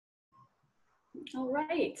All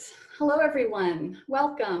right. Hello, everyone.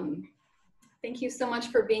 Welcome. Thank you so much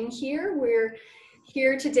for being here. We're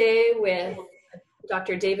here today with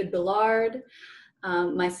Dr. David Bullard,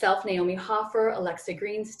 myself, Naomi Hoffer, Alexa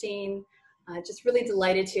Greenstein. Just really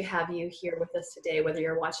delighted to have you here with us today, whether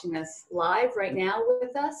you're watching us live right now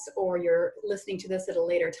with us or you're listening to this at a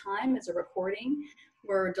later time as a recording.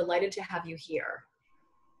 We're delighted to have you here.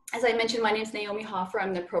 As I mentioned, my name is Naomi Hoffer.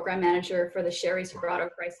 I'm the program manager for the Sheri, Sobrato,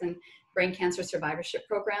 Brisson Brain Cancer Survivorship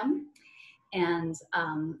Program. And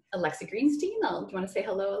Alexa Greenstein, do you want to say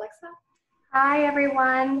hello, Alexa? Hi,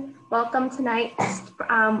 everyone. Welcome tonight.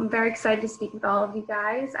 I'm very excited to speak with all of you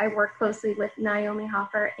guys. I work closely with Naomi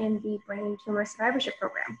Hoffer in the Brain Tumor Survivorship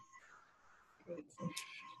Program. Great.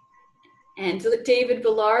 And David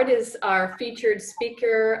Bullard is our featured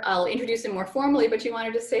speaker. I'll introduce him more formally, but you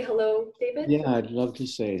wanted to say hello, David? Yeah, I'd love to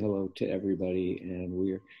say hello to everybody.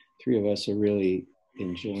 And three of us are really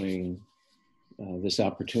enjoying this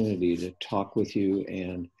opportunity to talk with you.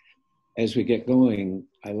 And as we get going,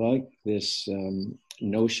 I like this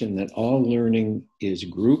notion that all learning is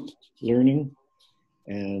group learning.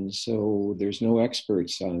 And so there's no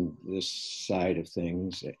experts on this side of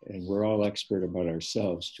things, and we're all expert about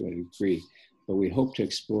ourselves to a degree, but we hope to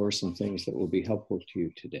explore some things that will be helpful to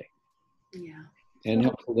you today. Yeah. And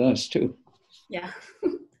helpful to us too. Yeah,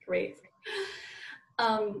 great.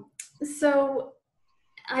 So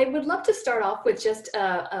I would love to start off with just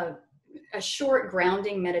a short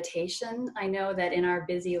grounding meditation. I know that in our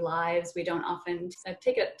busy lives, we don't often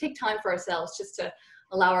take time for ourselves just to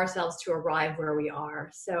allow ourselves to arrive where we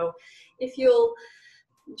are. So if you'll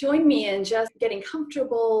join me in just getting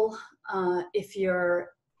comfortable, if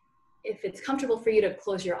it's comfortable for you to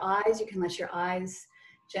close your eyes, you can let your eyes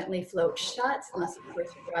gently float shut, unless of course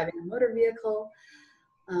you're driving a motor vehicle.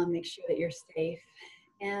 Make sure that you're safe,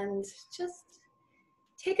 and just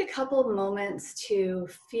take a couple of moments to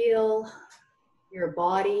feel your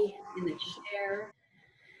body in the chair.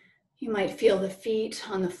 You might feel the feet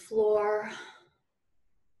on the floor.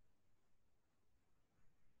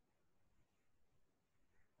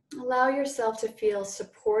 Allow yourself to feel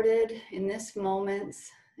supported in this moment,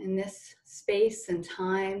 in this space and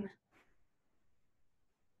time.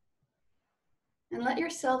 And let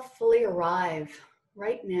yourself fully arrive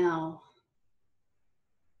right now.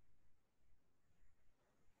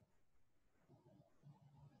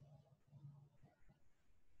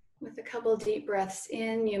 With a couple deep breaths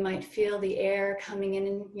in, you might feel the air coming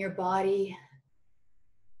in your body.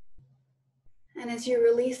 And as you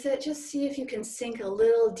release it, just see if you can sink a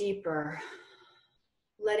little deeper,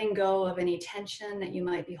 letting go of any tension that you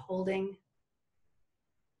might be holding.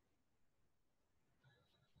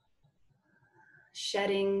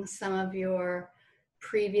 Shedding some of your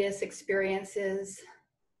previous experiences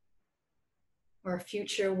or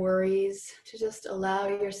future worries to just allow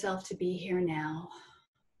yourself to be here now.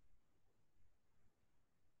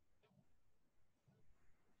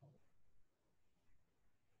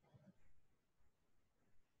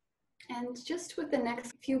 And just with the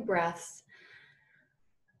next few breaths,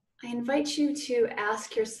 I invite you to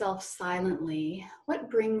ask yourself silently, what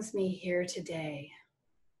brings me here today?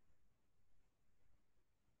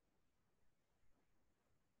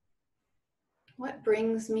 What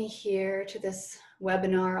brings me here to this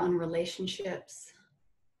webinar on relationships?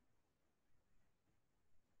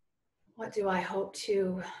 What do I hope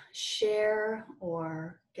to share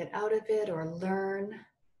or get out of it or learn?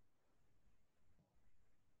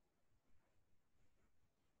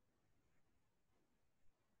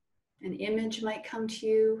 An image might come to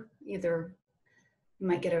you, either you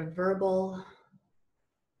might get a verbal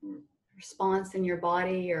response in your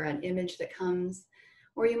body or an image that comes,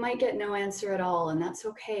 or you might get no answer at all, and that's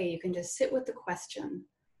okay. You can just sit with the question.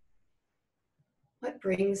 What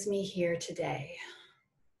brings me here today?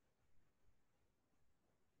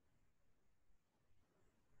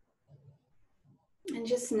 And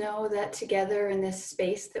just know that together in this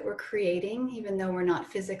space that we're creating, even though we're not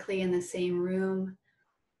physically in the same room,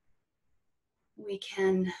 we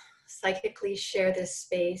can psychically share this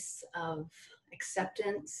space of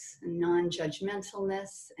acceptance and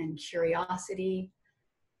non-judgmentalness and curiosity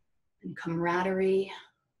and camaraderie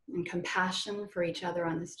and compassion for each other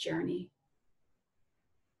on this journey.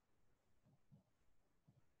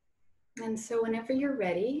 And so whenever you're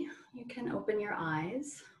ready, you can open your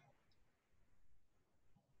eyes.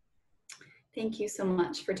 Thank you so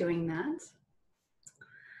much for doing that.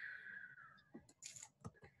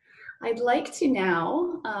 I'd like to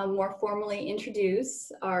now more formally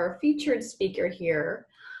introduce our featured speaker here,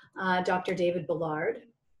 Dr. David Bullard.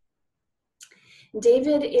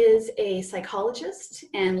 David is a psychologist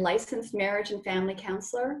and licensed marriage and family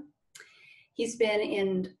counselor. He's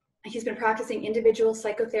been practicing individual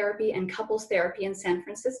psychotherapy and couples therapy in San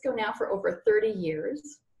Francisco now for over 30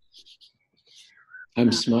 years.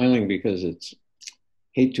 I'm smiling because it's,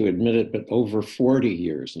 hate to admit it, but over 40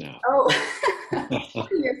 years now. Oh,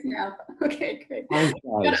 40 years now. Okay, great. You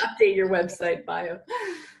gotta update your website bio.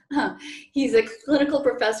 He's a clinical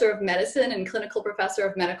professor of medicine and clinical professor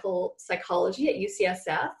of medical psychology at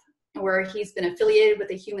UCSF, where he's been affiliated with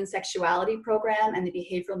the Human Sexuality Program and the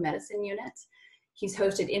Behavioral Medicine Unit. He's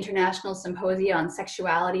hosted international symposia on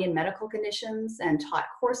sexuality and medical conditions and taught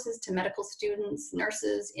courses to medical students,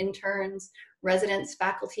 nurses, interns, residents,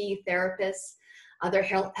 faculty, therapists, other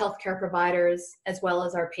healthcare providers, as well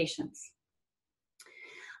as our patients.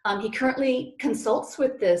 He currently consults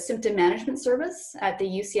with the Symptom Management Service at the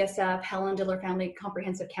UCSF Helen Diller Family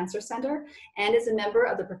Comprehensive Cancer Center and is a member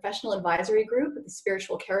of the Professional Advisory Group of the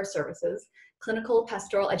Spiritual Care Services Clinical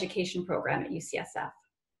Pastoral Education Program at UCSF.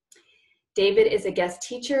 David is a guest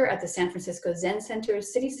teacher at the San Francisco Zen Center,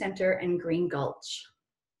 City Center, and Green Gulch.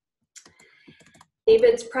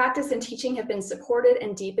 David's practice and teaching have been supported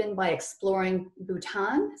and deepened by exploring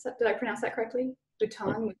Bhutan. Did I pronounce that correctly?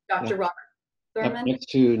 Bhutan with Dr. Robert Thurman. Up next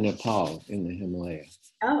to Nepal in the Himalayas.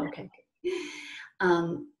 Oh, okay.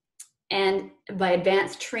 And by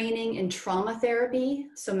advanced training in trauma therapy,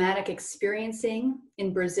 somatic experiencing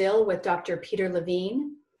in Brazil with Dr. Peter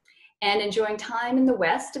Levine, and enjoying time in the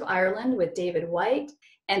west of Ireland with David White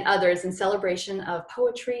and others in celebration of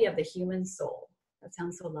poetry of the human soul. That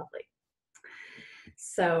sounds so lovely.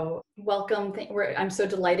 So welcome. I'm so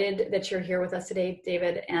delighted that you're here with us today,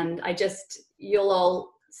 David. And you'll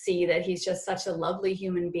all see that he's just such a lovely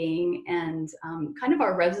human being and kind of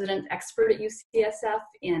our resident expert at UCSF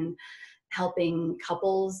in helping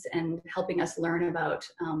couples and helping us learn about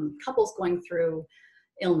couples going through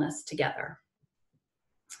illness together.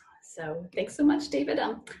 So thanks so much, David.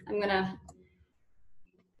 I'm gonna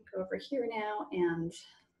go over here now and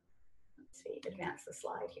let's see, advance the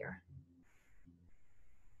slide here.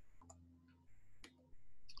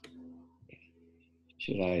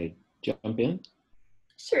 Should I jump in?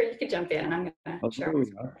 Sure, you could jump in and I'm gonna share.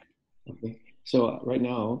 Okay. So right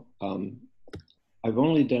now, I've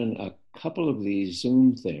only done a couple of these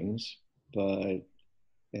Zoom things, but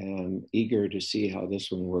am eager to see how this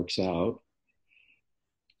one works out.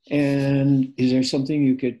 And is there something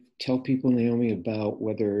you could tell people, Naomi, about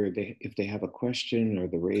if they have a question or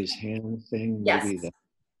the raise hand thing? Yes.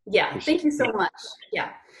 Yeah, thank you so much.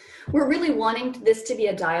 Yeah, we're really wanting this to be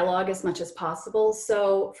a dialogue as much as possible.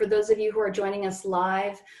 So for those of you who are joining us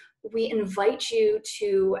live, we invite you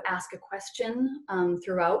to ask a question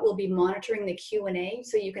throughout. We'll be monitoring the Q&A,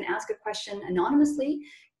 so you can ask a question anonymously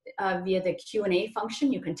via the Q&A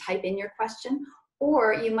function. You can type in your question,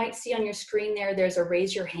 or you might see on your screen there's a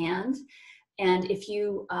raise your hand. And if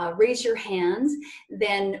you raise your hands,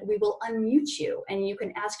 then we will unmute you and you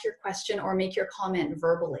can ask your question or make your comment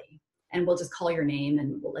verbally. And we'll just call your name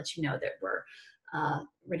and we'll let you know that we're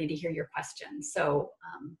ready to hear your question. So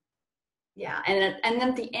yeah, and then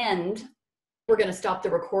at the end, we're gonna stop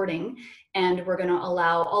the recording and we're gonna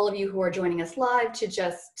allow all of you who are joining us live to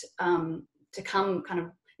just to come kind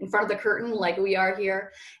of in front of the curtain like we are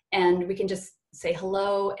here, and we can just say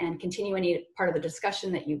hello and continue any part of the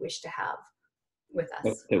discussion that you wish to have with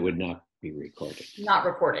us. That would not be recorded. Not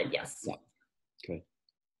recorded, yes. Yeah. Good.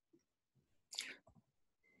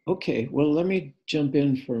 Okay, well, let me jump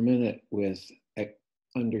in for a minute with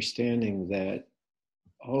understanding that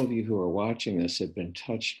all of you who are watching this have been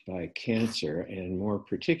touched by cancer, and more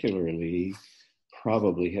particularly,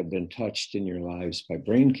 probably have been touched in your lives by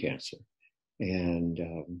brain cancer. And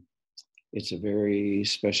it's a very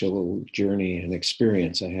special journey and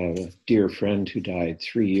experience. I have a dear friend who died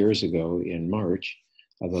 3 years ago in March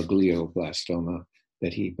of a glioblastoma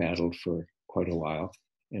that he battled for quite a while.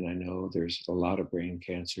 And I know there's a lot of brain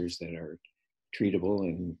cancers that are treatable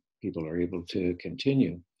and people are able to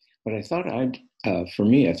continue. But I thought for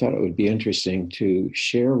me, I thought it would be interesting to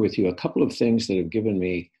share with you a couple of things that have given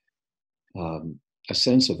me a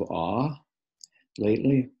sense of awe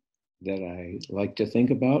lately that I like to think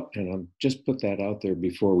about, and I'll just put that out there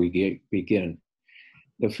before we begin.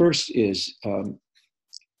 The first is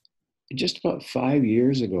just about 5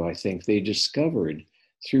 years ago, I think, they discovered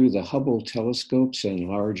through the Hubble telescopes and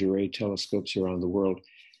large array telescopes around the world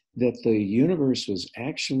that the universe was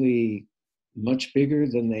actually much bigger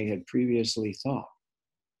than they had previously thought.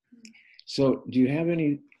 So do you have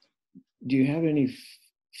any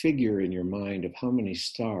figure in your mind of how many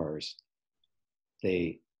stars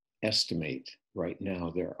they estimate right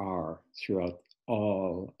now there are throughout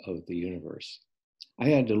all of the universe? I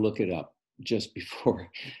had to look it up just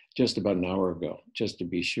about an hour ago, just to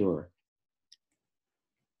be sure.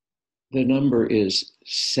 The number is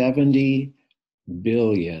 70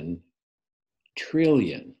 billion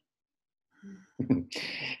trillion.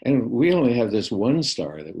 And we only have this one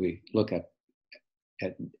star that we look at.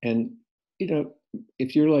 And, you know,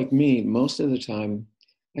 if you're like me, most of the time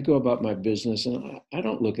I go about my business and I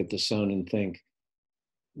don't look at the sun and think,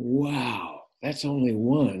 wow, that's only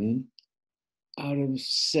one out of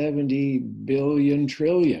 70 billion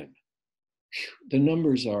trillion. The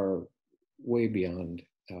numbers are way beyond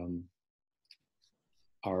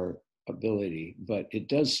our ability, but it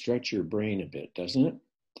does stretch your brain a bit, doesn't it?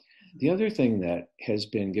 The other thing that has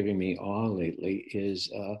been giving me awe lately is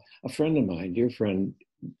a friend of mine, dear friend,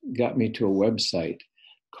 got me to a website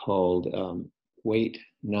called Wait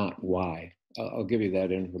Not Why. I'll give you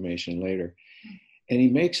that information later. And he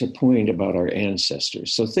makes a point about our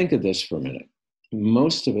ancestors. So think of this for a minute.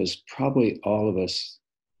 Most of us, probably all of us,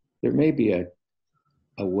 there may be a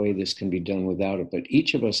way this can be done without it, but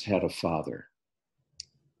each of us had a father.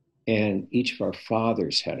 And each of our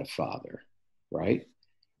fathers had a father, right?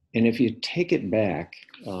 And if you take it back,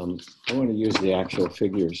 I want to use the actual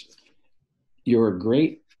figures. Your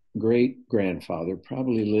great-great-grandfather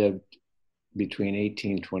probably lived between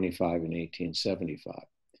 1825 and 1875.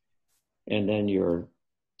 And then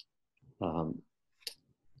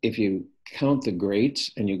if you count the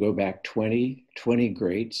greats and you go back 20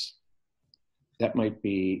 greats, that might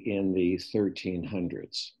be in the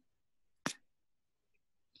 1300s.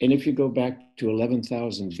 And if you go back to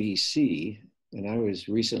 11,000 BC, and I was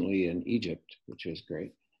recently in Egypt, which was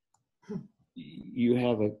great, you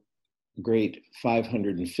have a great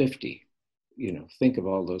 550. You know, think of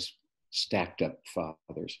all those stacked up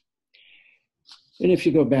fathers. And if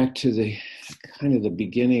you go back to the kind of the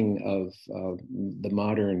beginning of the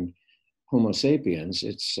modern Homo sapiens,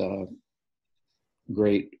 it's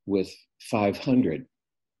great with 500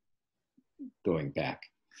 going back.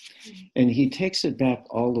 And he takes it back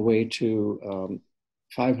all the way to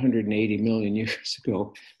 580 million years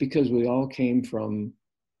ago, because we all came from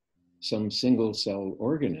some single cell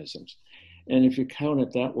organisms. And if you count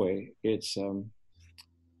it that way, it's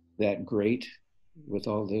that great with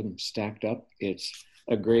all them stacked up, it's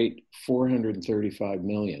a great 435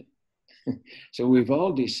 million. So we've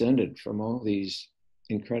all descended from all these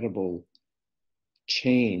incredible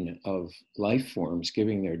chain of life forms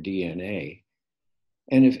giving their DNA.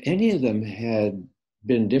 And if any of them had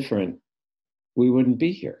been different, we wouldn't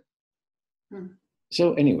be here.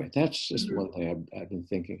 So anyway, that's just one thing I've been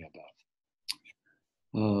thinking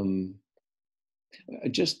about.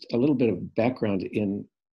 Just a little bit of background. In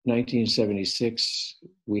 1976,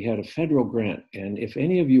 we had a federal grant. And if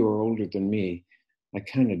any of you are older than me, I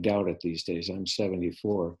kind of doubt it these days. I'm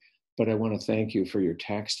 74. But I want to thank you for your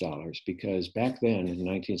tax dollars, because back then in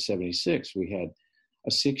 1976, we had a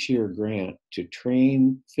 6-year grant to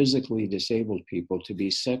train physically disabled people to be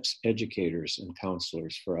sex educators and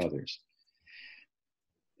counselors for others.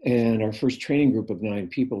 And our first training group of 9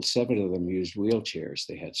 people, 7 of them used wheelchairs.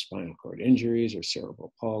 They had spinal cord injuries or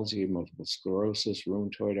cerebral palsy, multiple sclerosis,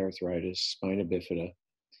 rheumatoid arthritis, spina bifida.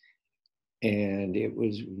 And it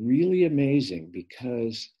was really amazing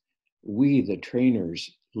because we, the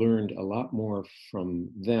trainers, learned a lot more from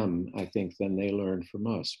them, I think, than they learned from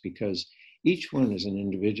us, because each one as an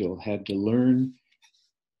individual had to learn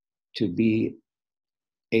to be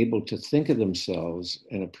able to think of themselves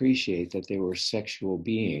and appreciate that they were sexual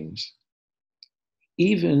beings,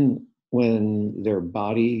 even when their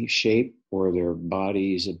body shape or their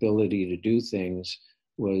body's ability to do things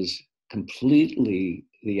was completely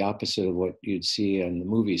the opposite of what you'd see on the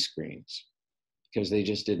movie screens, because they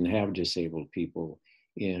just didn't have disabled people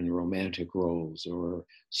in romantic roles or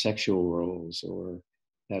sexual roles or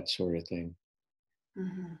that sort of thing.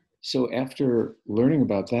 Mm-hmm. So after learning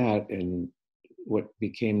about that and what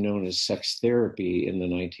became known as sex therapy in the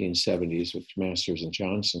 1970s, which Masters and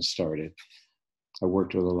Johnson started, I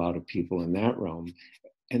worked with a lot of people in that realm.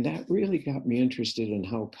 And that really got me interested in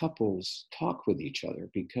how couples talk with each other,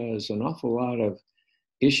 because an awful lot of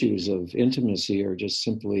issues of intimacy are just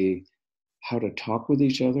simply how to talk with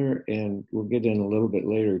each other. And we'll get in a little bit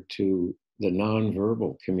later to the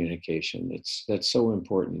nonverbal communication. That's so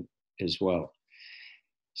important as well.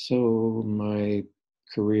 So my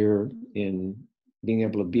career in being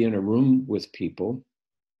able to be in a room with people,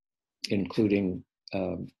 including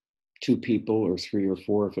 2 people or 3 or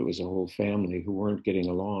 4, if it was a whole family who weren't getting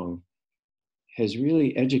along, has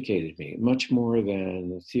really educated me much more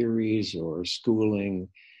than theories or schooling.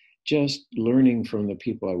 Just learning from the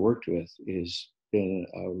people I worked with has been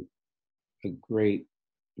a great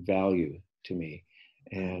value to me.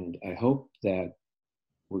 And I hope that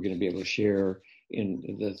we're going to be able to share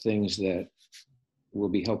in the things that will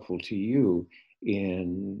be helpful to you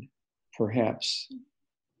in perhaps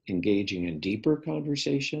engaging in deeper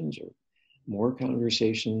conversations or more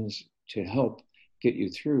conversations to help get you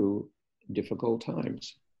through difficult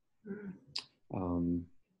times.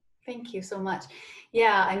 Thank you so much.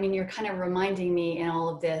 Yeah, I mean, you're kind of reminding me in all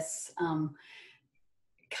of this,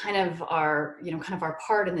 kind of our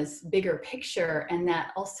part in this bigger picture, and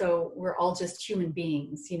that also we're all just human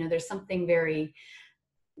beings. There's something very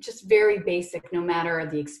basic, no matter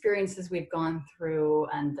the experiences we've gone through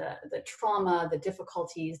and the trauma, the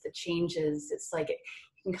difficulties, the changes. It's like you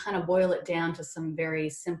can kind of boil it down to some very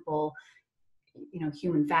simple,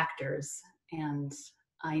 human factors. And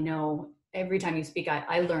I know every time you speak,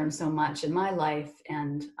 I learn so much in my life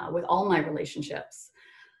and with all my relationships.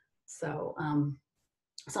 So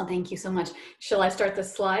thank you so much. Shall I start the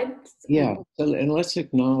slide? Yeah, and let's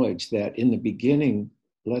acknowledge that in the beginning,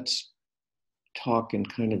 let's talk in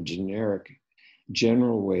kind of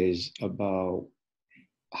general ways about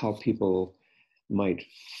how people might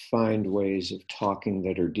find ways of talking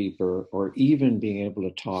that are deeper, or even being able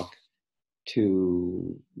to talk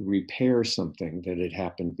to repair something that had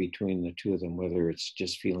happened between the two of them, whether it's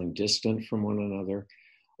just feeling distant from one another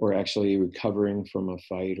or actually recovering from a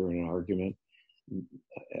fight or an argument.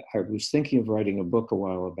 I was thinking of writing a book a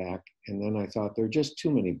while back, and then I thought there are just too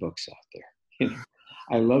many books out there.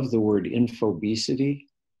 I love the word infobesity,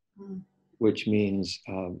 which means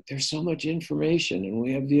there's so much information and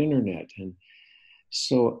we have the internet. And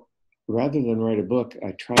so rather than write a book,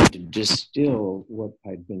 I tried to distill what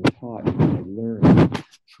I'd been taught and I learned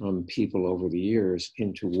from people over the years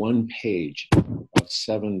into one page, about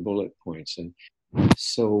 7 bullet points. And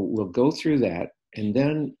so we'll go through that, and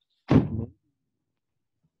then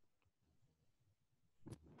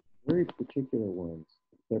very particular ones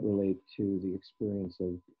that relate to the experience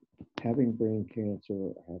of having brain cancer,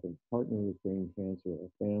 or having a partner with brain cancer, a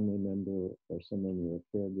family member, or someone you're a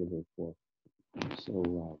caregiver for.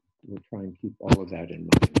 So we'll try and keep all of that in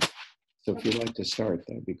mind. So if you'd like to start,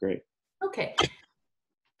 that'd be great. Okay.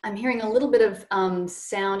 I'm hearing a little bit of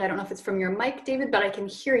sound. I don't know if it's from your mic, David, but I can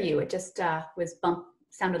hear you. It just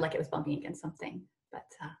sounded like it was bumping against something. But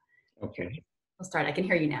okay. We'll start. I can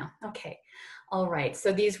hear you now. Okay. All right.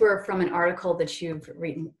 So these were from an article that you've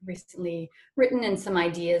recently written and some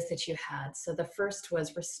ideas that you had. So the first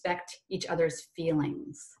was respect each other's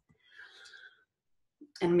feelings.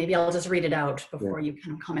 And maybe I'll just read it out before you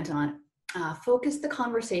kind of comment on it. Focus the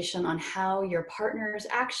conversation on how your partner's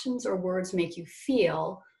actions or words make you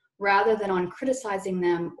feel, rather than on criticizing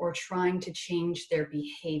them or trying to change their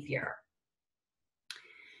behavior.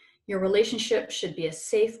 Your relationship should be a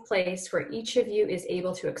safe place where each of you is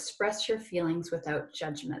able to express your feelings without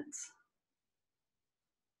judgment.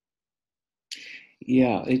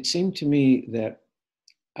 Yeah, it seemed to me that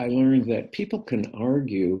I learned that people can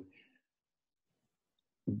argue,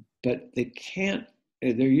 but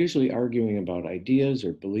they're usually arguing about ideas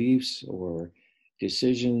or beliefs or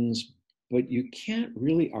decisions, but you can't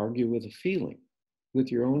really argue with a feeling,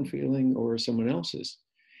 with your own feeling or someone else's.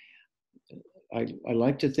 I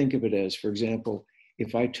like to think of it as, for example,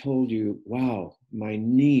 if I told you, wow, my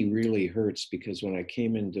knee really hurts because when I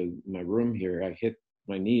came into my room here, I hit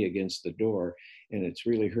my knee against the door and it's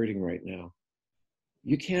really hurting right now.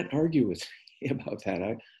 You can't argue with me about that.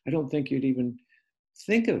 I don't think you'd even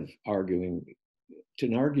think of arguing.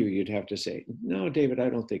 To argue, you'd have to say, no, David, I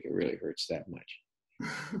don't think it really hurts that much.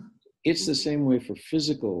 It's the same way for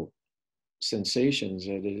physical sensations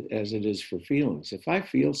as it is for feelings. If I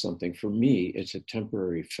feel something, for me, it's a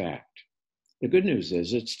temporary fact. The good news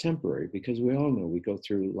is it's temporary, because we all know we go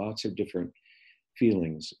through lots of different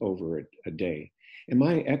feelings over a day. Am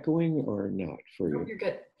I echoing or not for you? Oh, you're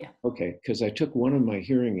good. Yeah. Okay, because I took one of my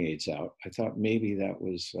hearing aids out. I thought maybe that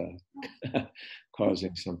was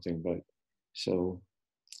causing something, but so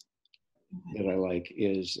that I like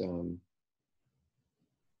is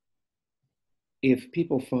if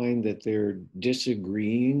people find that they're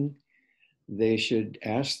disagreeing, they should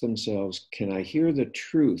ask themselves, can I hear the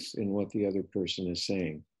truth in what the other person is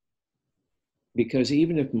saying? Because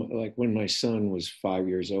even if, like when my son was 5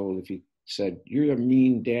 years old, if he said, you're a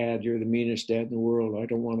mean dad, you're the meanest dad in the world, I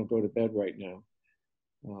don't want to go to bed right now.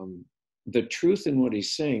 The truth in what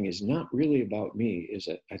he's saying is not really about me, is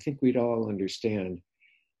it? I think we'd all understand,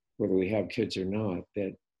 whether we have kids or not,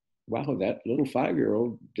 that wow, that little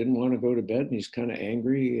 5-year-old didn't want to go to bed and he's kind of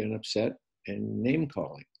angry and upset and name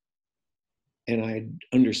calling. And I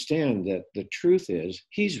understand that the truth is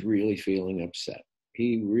he's really feeling upset.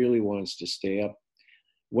 He really wants to stay up.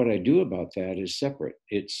 What I do about that is separate.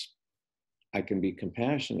 I can be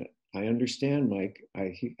compassionate. I understand, Mike.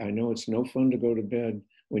 I know it's no fun to go to bed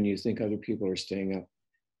when you think other people are staying up,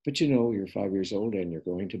 but you know you're 5 years old and you're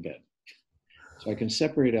going to bed. So I can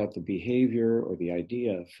separate out the behavior or the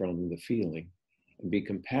idea from the feeling and be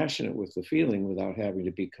compassionate with the feeling without having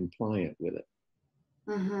to be compliant with it.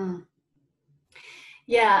 Mm-hmm.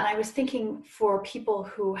 Yeah, and I was thinking for people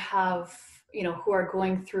who have, who are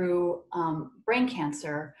going through brain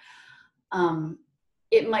cancer,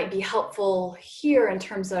 it might be helpful here in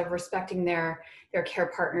terms of respecting their care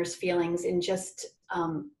partner's feelings and just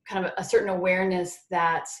kind of a certain awareness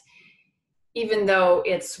that even though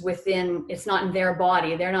it's not in their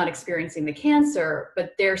body, they're not experiencing the cancer,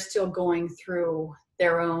 but they're still going through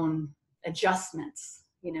their own adjustments,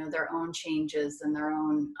 their own changes and their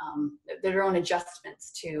own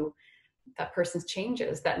adjustments to that person's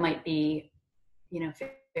changes that might be,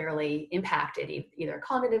 fairly impacted either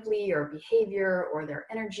cognitively or behavior or their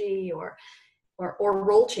energy or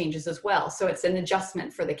role changes as well. So it's an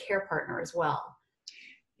adjustment for the care partner as well.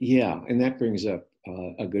 Yeah, and that brings up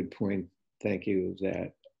a good point. Thank you.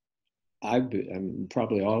 That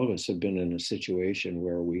probably all of us have been in a situation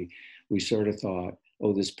where we sort of thought,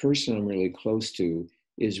 oh, this person I'm really close to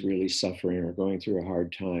is really suffering or going through a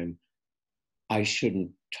hard time. I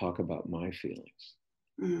shouldn't talk about my feelings.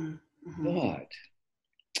 Mm-hmm. But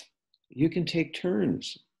you can take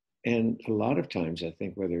turns. And a lot of times, I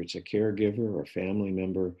think, whether it's a caregiver or a family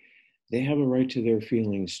member, they have a right to their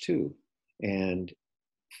feelings too. And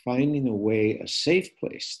finding a way, a safe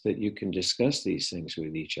place that you can discuss these things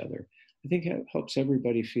with each other, I think it helps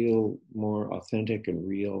everybody feel more authentic and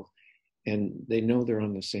real, and they know they're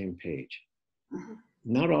on the same page. Mm-hmm.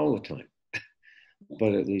 Not all the time,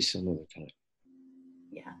 but at least some of the time.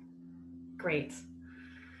 Yeah, great.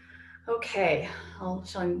 Okay,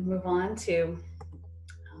 shall we move on to,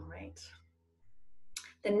 all right.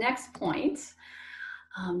 The next point,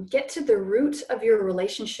 get to the root of your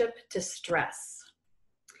relationship to stress.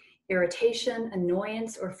 Irritation,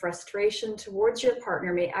 annoyance, or frustration towards your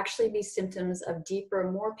partner may actually be symptoms of deeper,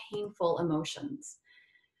 more painful emotions.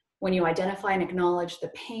 When you identify and acknowledge the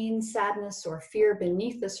pain, sadness, or fear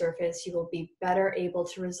beneath the surface, you will be better able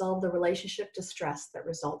to resolve the relationship distress that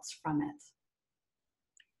results from it.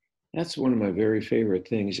 That's one of my very favorite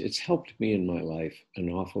things. It's helped me in my life an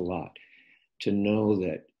awful lot to know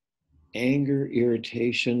that anger,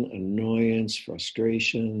 irritation, annoyance,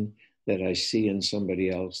 frustration that I see in somebody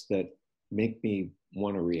else that make me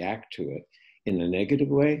want to react to it in a negative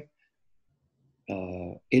way,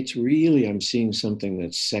 it's really, I'm seeing something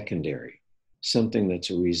that's secondary, something that's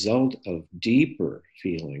a result of deeper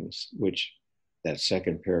feelings, which that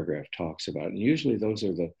second paragraph talks about. And usually those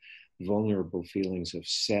are the vulnerable feelings of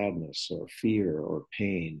sadness or fear or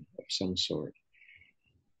pain of some sort.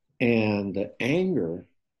 And the anger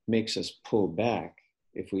makes us pull back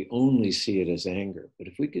if we only see it as anger. But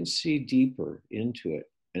if we can see deeper into it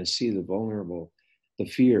and see the vulnerable, the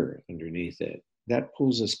fear underneath it, that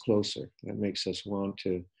pulls us closer. That makes us want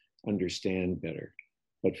to understand better.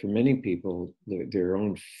 But for many people, their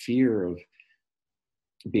own fear of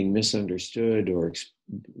being misunderstood or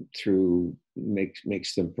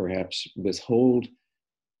makes them perhaps withhold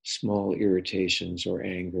small irritations or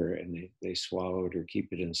anger, and they swallow it or keep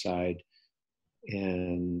it inside.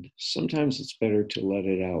 And sometimes it's better to let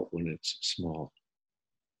it out when it's small,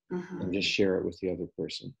 and just share it with the other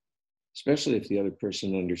person, especially if the other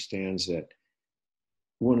person understands that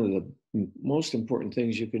one of the most important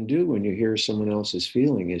things you can do when you hear someone else's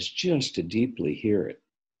feeling is just to deeply hear it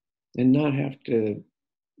and not have to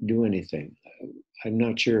do anything. I'm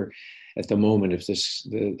not sure at the moment if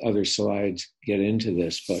the other slides get into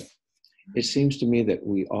this, but it seems to me that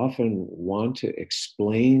we often want to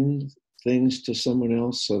explain things to someone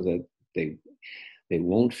else so that they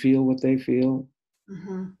won't feel what they feel.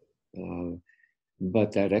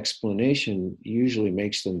 But that explanation usually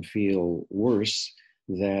makes them feel worse,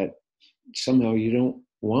 that somehow you don't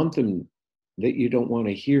want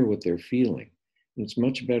to hear what they're feeling. And it's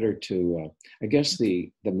much better to, I guess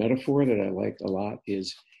the metaphor that I like a lot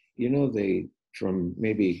is, from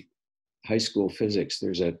maybe high school physics,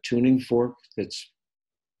 there's a tuning fork that's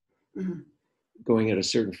going at a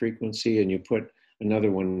certain frequency, and you put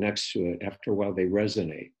another one next to it. After a while, they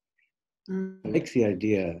resonate. I like the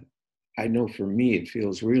idea. I know for me, it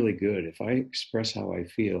feels really good. If I express how I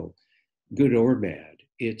feel, good or bad,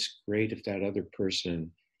 it's great if that other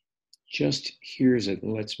person just hears it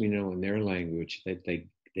and lets me know in their language that they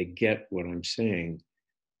get what I'm saying.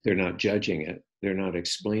 They're not judging it. They're not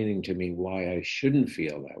explaining to me why I shouldn't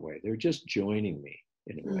feel that way. They're just joining me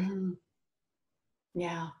in a way.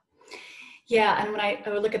 Yeah. Yeah, and when I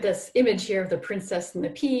would look at this image here of the princess and the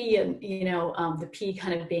pea, and the pea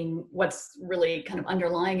kind of being what's really kind of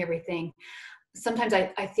underlying everything, sometimes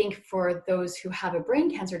I think for those who have a brain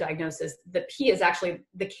cancer diagnosis, the P is actually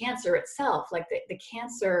the cancer itself. Like the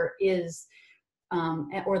cancer is,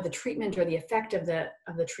 or the treatment or the effect of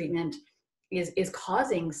the treatment is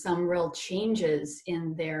causing some real changes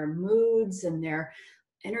in their moods and their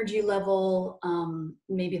energy level,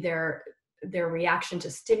 maybe their reaction to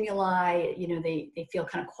stimuli. They feel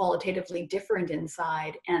kind of qualitatively different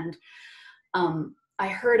inside. And I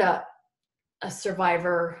heard a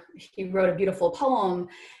survivor, he wrote a beautiful poem,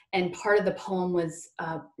 and part of the poem was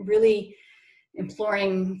really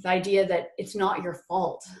imploring the idea that it's not your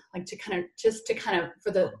fault, like to kind of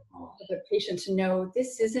for the patient to know,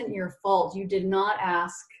 this isn't your fault. You did not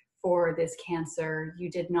ask for this cancer. You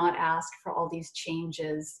did not ask for all these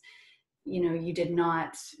changes. You did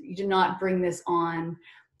not bring this on.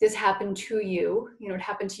 This happened to you. It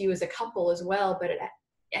happened to you as a couple as well. But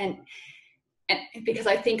and because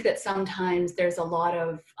I think that sometimes there's a lot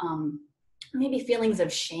of maybe feelings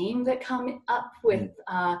of shame that come up with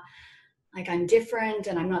like, I'm different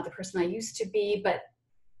and I'm not the person I used to be. But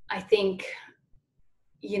I think,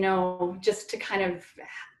 just to kind of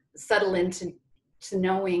settle into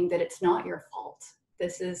knowing that it's not your fault.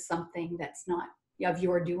 This is something that's not of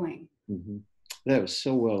your doing. Mm-hmm. That was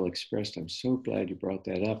so well expressed. I'm so glad you brought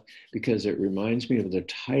that up, because it reminds me of the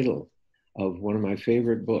title of one of my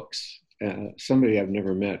favorite books. Somebody I've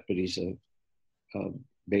never met, but he's a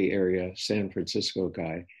Bay Area, San Francisco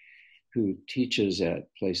guy who teaches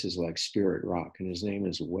at places like Spirit Rock, and his name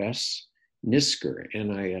is Wes Nisker,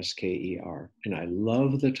 Nisker. And I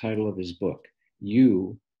love the title of his book,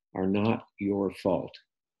 You Are Not Your Fault.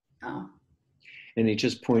 Oh. And he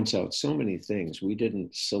just points out so many things. We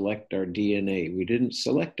didn't select our DNA. We didn't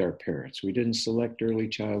select our parents. We didn't select early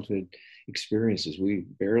childhood experiences. We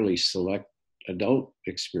barely select adult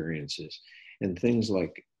experiences. And things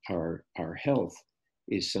like our health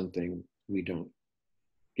is something we don't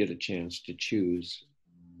get a chance to choose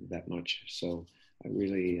that much. So I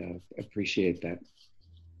really appreciate that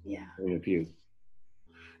point of view.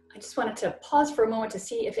 I just wanted to pause for a moment to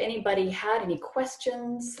see if anybody had any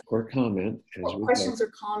questions or comment. Or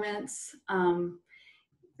comments. And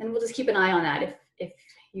we'll just keep an eye on that if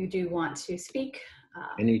you do want to speak.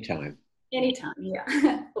 Anytime,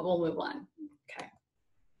 yeah. But we'll move on.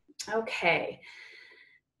 Okay.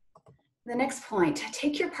 The next point,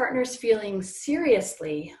 take your partner's feelings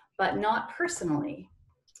seriously, but not personally.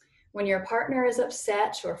 When your partner is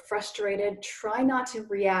upset or frustrated, try not to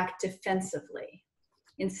react defensively.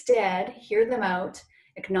 Instead, hear them out,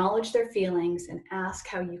 acknowledge their feelings, and ask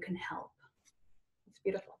how you can help. It's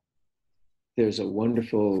beautiful. There's a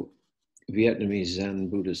wonderful Vietnamese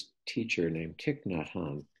Zen Buddhist teacher named Thich Nhat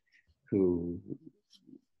Hanh who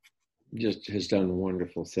just has done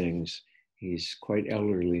wonderful things. He's quite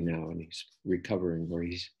elderly now, and he's recovering, where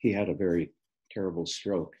he had a very terrible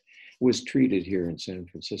stroke. Was treated here in San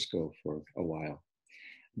Francisco for a while.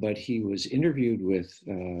 But he was interviewed with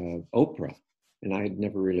Oprah, and I had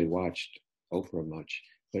never really watched Oprah much,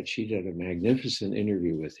 but she did a magnificent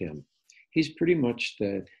interview with him. He's pretty much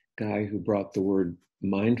the guy who brought the word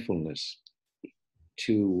mindfulness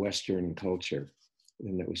to Western culture,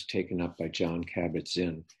 and that was taken up by Jon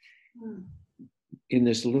Kabat-Zinn. In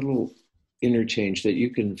this little interchange that you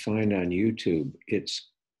can find on YouTube, it's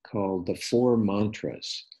called the 4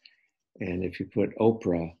 Mantras. And if you put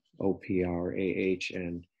Oprah, O-P-R-A-H,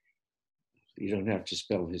 and you don't have to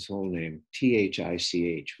spell his whole name,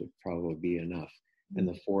 T-H-I-C-H would probably be enough, and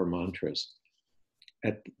the 4 Mantras.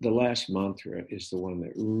 At the last mantra is the one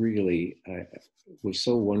that really was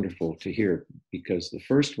so wonderful to hear, because the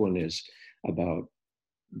first one is about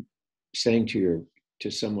saying to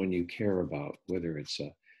someone you care about, whether it's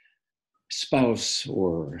a spouse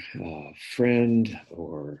or a friend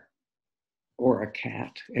or a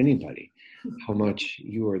cat, anybody, how much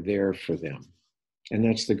you are there for them. And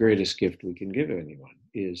that's the greatest gift we can give anyone,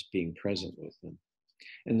 is being present with them.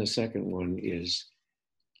 And the second one is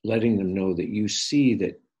letting them know that you see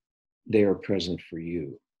that they are present for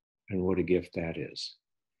you, and what a gift that is.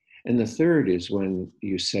 And the third is when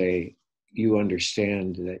you say you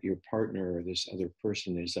understand that your partner or this other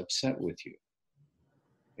person is upset with you,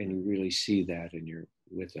 and you really see that and you're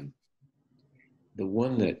with them. The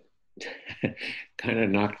one that kind of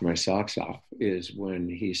knocked my socks off is when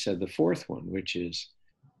he said the fourth one, which is,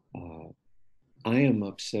 I am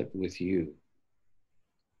upset with you.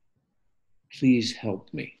 Please help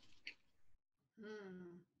me.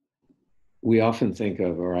 We often think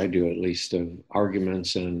of, or I do at least, of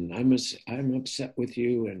arguments and I'm upset with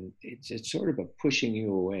you, and it's sort of a pushing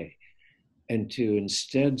you away. And to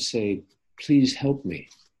instead say, please help me,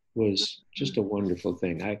 was just a wonderful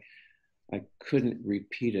thing. I couldn't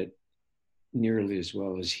repeat it nearly as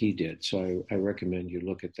well as he did. So I recommend you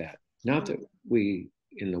look at that. Not that we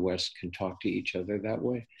in the West can talk to each other that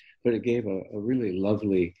way, but it gave a really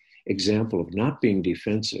lovely example of not being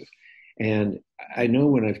defensive. And I know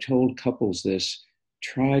when I've told couples this,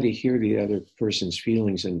 try to hear the other person's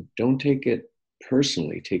feelings and don't take it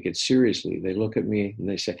personally, take it seriously. They look at me and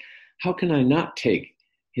they say, how can I not take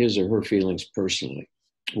his or her feelings personally?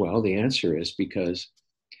 Well, the answer is because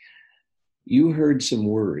you heard some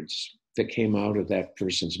words that came out of that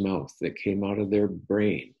person's mouth, that came out of their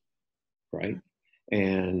brain, right?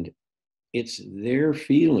 And it's their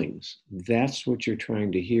feelings. That's what you're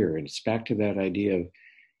trying to hear. And it's back to that idea of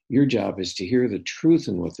your job is to hear the truth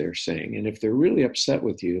in what they're saying. And if they're really upset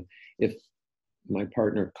with you, if my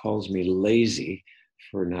partner calls me lazy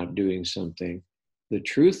for not doing something, the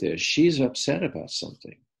truth is she's upset about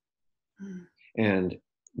something. And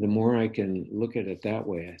the more I can look at it that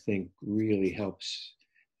way, I think really helps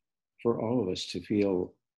for all of us to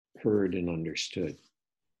feel heard and understood.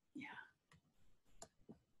 Yeah,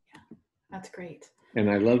 that's great. And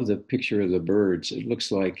I love the picture of the birds. It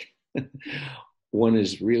looks like one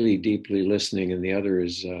is really deeply listening and the other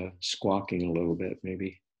is squawking a little bit,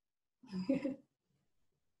 maybe.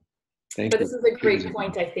 But this is a great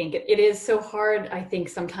point, I think. It is so hard, I think,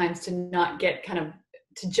 sometimes to not get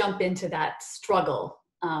to jump into that struggle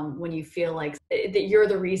when you feel like that you're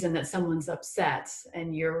the reason that someone's upset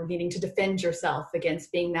and you're needing to defend yourself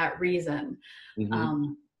against being that reason.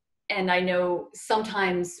 Mm-hmm. And I know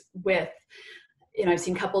sometimes with, I've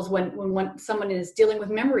seen couples when someone is dealing with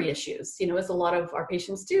memory issues, as a lot of our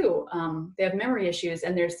patients do, they have memory issues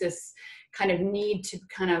and there's this kind of need to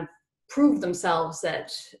kind of prove themselves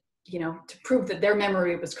that, to prove that their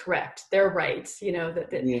memory was correct, they're right, and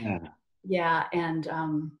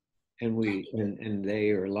they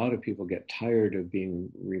or a lot of people get tired of being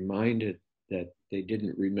reminded that they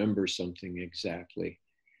didn't remember something exactly.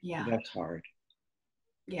 Yeah, that's hard.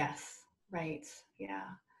 Yes, right.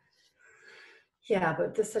 Yeah,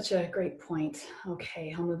 but this is such a great point.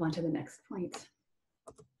 Okay, I'll move on to the next point.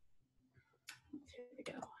 Here we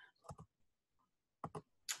go.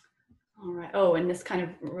 All right. Oh, and this kind of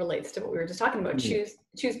relates to what we were just talking about. Mm-hmm.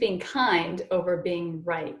 Choose being kind over being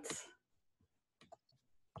right.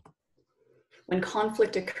 When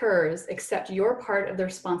conflict occurs, accept your part of the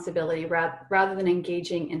responsibility rather than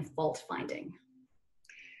engaging in fault finding.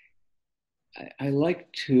 I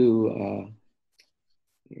like to,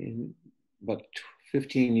 about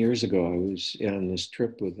 15 years ago, I was on this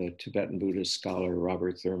trip with a Tibetan Buddhist scholar,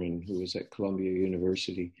 Robert Thurman, who was at Columbia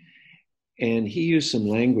University. And he used some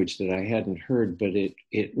language that I hadn't heard, but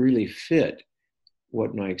it really fit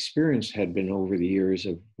what my experience had been over the years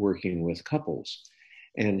of working with couples.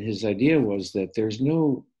 And his idea was that there's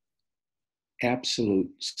no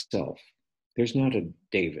absolute self. There's not a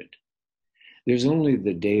David. There's only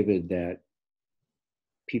the David that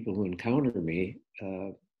people who encounter me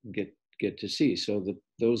get to see. So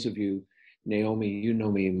those of you, Naomi, you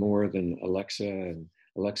know me more than Alexa, and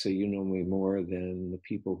Alexa, you know me more than the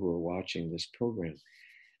people who are watching this program.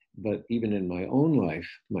 But even in my own life,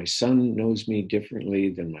 my son knows me differently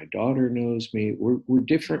than my daughter knows me. We're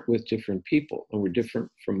different with different people, and we're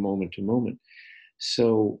different from moment to moment.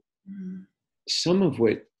 So some of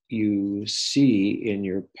what you see in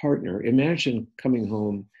your partner, imagine coming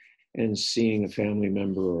home and seeing a family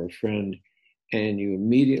member or a friend, and you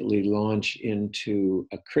immediately launch into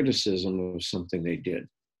a criticism of something they did.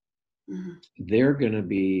 Mm-hmm. They're going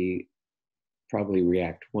to probably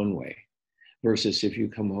react one way, versus if you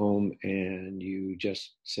come home and you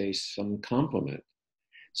just say some compliment.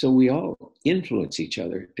 So we all influence each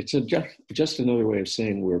other. It's just another way of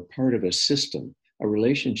saying we're part of a system. A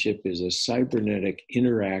relationship is a cybernetic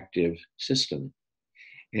interactive system.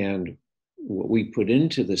 And what we put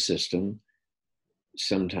into the system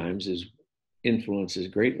sometimes influences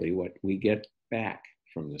greatly what we get back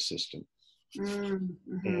from the system.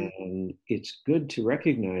 Mm-hmm. And it's good to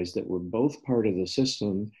recognize that we're both part of the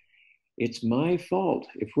system. It's my fault.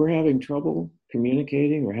 If we're having trouble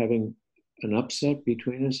communicating or having an upset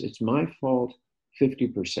between us, it's my fault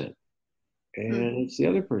 50%. And it's the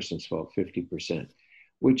other person's fault 50%,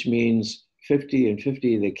 which means 50 and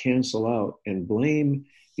 50, they cancel out, and blame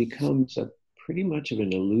becomes pretty much of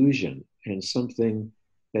an illusion and something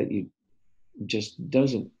that you just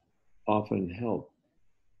doesn't often help.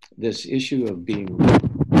 This issue of being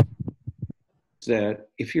that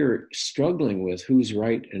if you're struggling with who's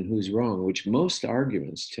right and who's wrong, which most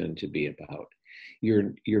arguments tend to be about,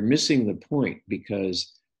 you're missing the point,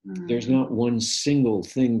 because there's not one single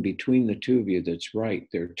thing between the two of you that's right.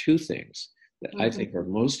 There are two things that I think are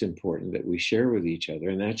most important that we share with each other,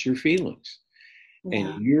 and that's your feelings.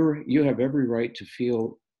 Yeah. And you have every right to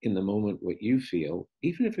feel in the moment what you feel,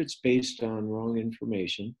 even if it's based on wrong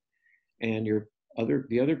information. And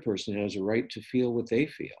the other person has a right to feel what they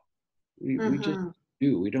feel. We just Mm-hmm.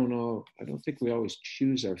 do. We don't all. I don't think we always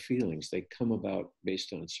choose our feelings. They come about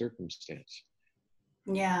based on circumstance.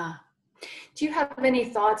 Yeah. Do you have any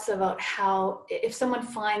thoughts about how, if someone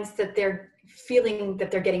finds that they're feeling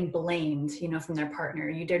that they're getting blamed, from their partner,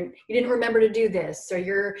 you didn't remember to do this, or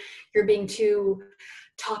you're being too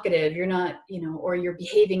talkative, you're not, or you're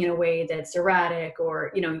behaving in a way that's erratic,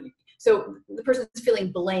 or, so the person's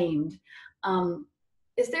feeling blamed.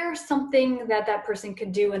 Is there something that person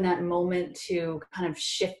could do in that moment to kind of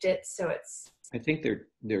shift it so it's... I think there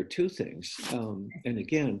are two things. And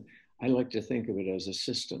again, I like to think of it as a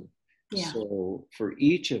system. Yeah. So for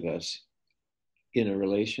each of us in a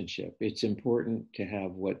relationship, it's important to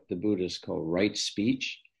have what the Buddhists call right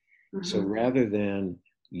speech. Mm-hmm. So rather than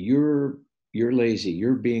you're lazy,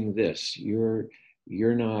 you're being this, you're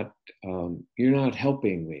not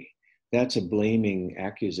helping me, that's a blaming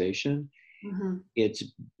accusation. Mm-hmm. It's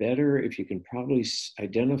better if you can probably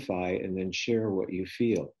identify and then share what you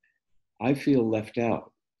feel. I feel left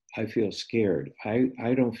out. I feel scared.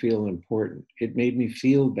 I don't feel important. It made me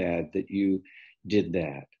feel bad that you did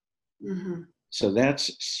that. Mm-hmm. So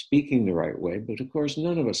that's speaking the right way. But of course,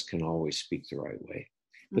 none of us can always speak the right way.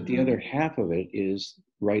 But mm-hmm. the other half of it is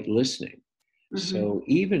right listening. Mm-hmm. So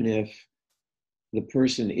even if the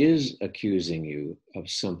person is accusing you of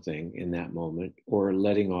something in that moment, or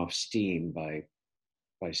letting off steam by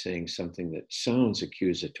saying something that sounds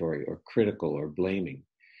accusatory or critical or blaming,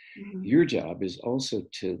 mm-hmm. your job is also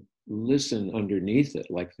to listen underneath it,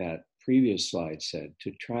 like that previous slide said,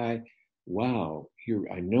 to try, wow,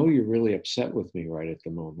 I know you're really upset with me right at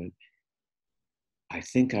the moment. I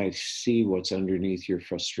think I see what's underneath your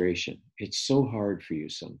frustration. It's so hard for you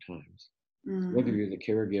sometimes, mm-hmm. whether you're the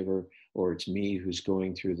caregiver or it's me who's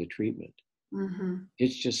going through the treatment. Mm-hmm.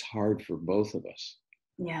 It's just hard for both of us.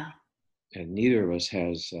 Yeah. And neither of us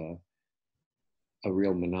has a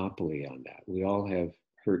real monopoly on that. We all have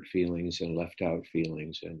hurt feelings and left out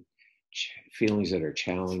feelings and feelings that are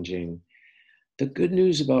challenging. The good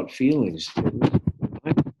news about feelings,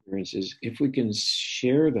 my experience, is if we can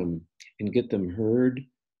share them and get them heard,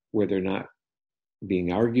 where they're not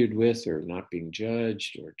being argued with or not being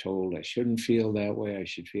judged or told I shouldn't feel that way, I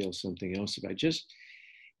should feel something else. If I just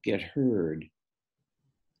get heard,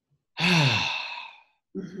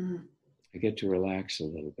 mm-hmm. I get to relax a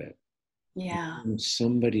little bit. Yeah. And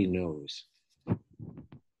somebody knows.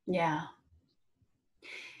 Yeah.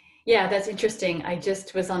 Yeah, that's interesting. I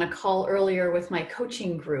just was on a call earlier with my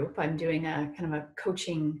coaching group. I'm doing a kind of a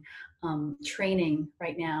coaching training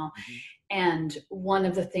right now. Mm-hmm. And one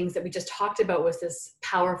of the things that we just talked about was this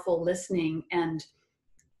powerful listening. And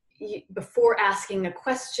before asking a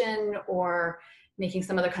question or making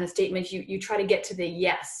some other kind of statement, you try to get to the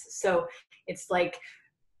yes. So it's like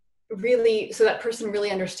really, so that person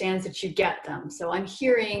really understands that you get them. So I'm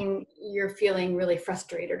hearing you're feeling really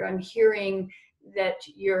frustrated, or I'm hearing that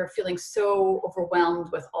you're feeling so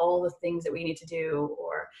overwhelmed with all the things that we need to do,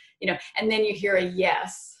 or, and then you hear a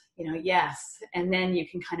yes, yes. And then you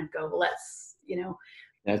can kind of go, let's,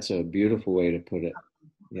 That's a beautiful way to put it.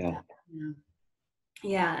 Yeah.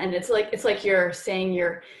 Yeah. And it's like you're saying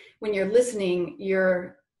when you're listening,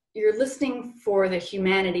 you're listening for the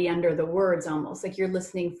humanity under the words, almost like you're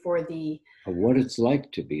listening for what it's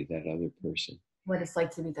like to be that other person. What it's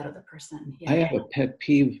like to be that other person. Yeah. I have a pet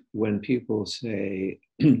peeve when people say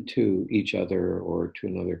to each other or to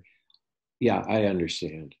another, yeah, I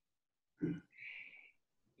understand. Mm-hmm.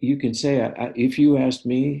 You can say, if you asked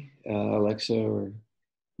me, Alexa, or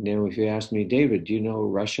if you asked me, David, do you know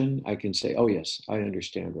Russian? I can say, oh yes, I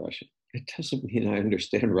understand Russian. It doesn't mean I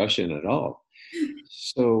understand Russian at all.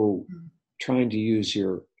 So trying to use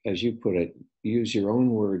as you put it, use your own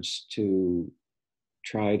words to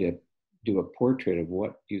try to do a portrait of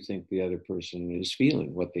what you think the other person is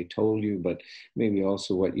feeling, what they told you, but maybe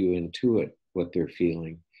also what you intuit, what they're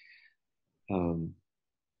feeling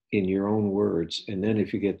in your own words. And then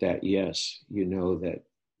if you get that yes, that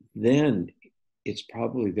then it's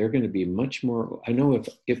probably, they're going to be much more, I know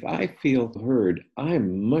if I feel heard,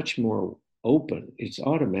 I'm much more open. It's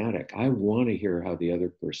automatic. I want to hear how the other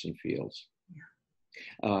person feels.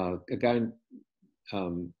 Yeah. A guy,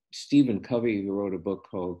 Stephen Covey, who wrote a book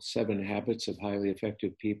called 7 Habits of Highly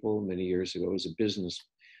Effective People many years ago. It was a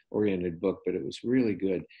business-oriented book, but it was really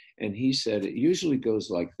good. And he said, it usually goes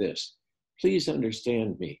like this: please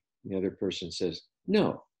understand me. The other person says,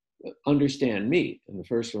 no, understand me. And the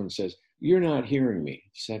first one says, you're not hearing me.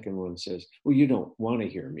 The second one says, well, you don't want to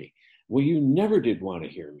hear me. Well, you never did want to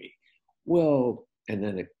hear me. Well, and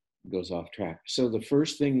then it goes off track. So the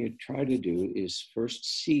first thing you try to do is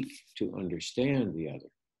first seek to understand the other.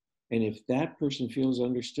 And if that person feels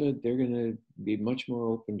understood, they're going to be much more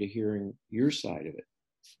open to hearing your side of it.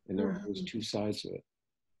 And there are always two sides of it.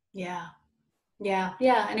 Yeah. Yeah.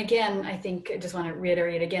 Yeah. And again, I think I just want to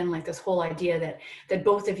reiterate again, like this whole idea that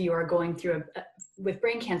both of you are going through with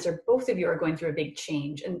brain cancer, both of you are going through a big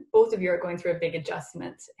change, and both of you are going through a big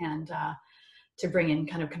adjustment, and to bring in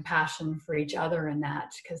kind of compassion for each other in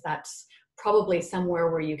that, because that's probably somewhere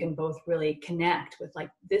where you can both really connect with, like,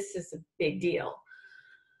 this is a big deal,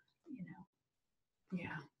 you know?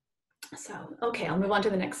 Yeah. So, okay, I'll move on to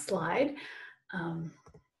the next slide.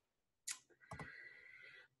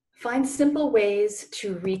 Find simple ways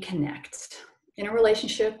to reconnect. In a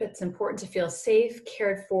relationship, it's important to feel safe,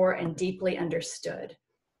 cared for, and deeply understood.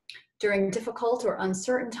 During difficult or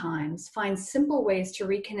uncertain times, find simple ways to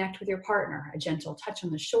reconnect with your partner: a gentle touch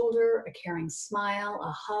on the shoulder, a caring smile,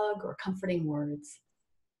 a hug, or comforting words.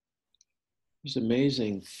 There's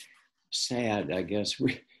amazing, sad, I guess,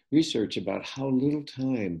 research about how little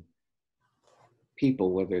time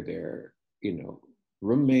people, whether they're,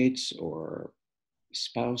 roommates or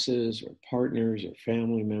spouses or partners or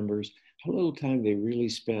family members, how little time they really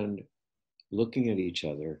spend looking at each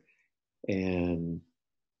other and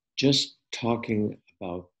just talking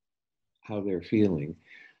about how they're feeling.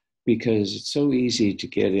 Because it's so easy to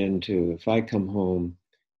get into, if I come home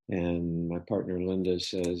and my partner Linda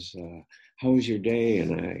says, how was your day?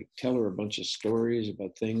 And I tell her a bunch of stories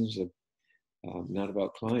about things that, not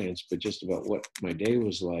about clients, but just about what my day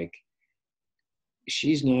was like.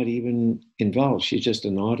 She's not even involved. She's just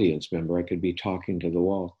an audience member. I could be talking to the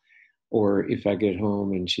wall. Or if I get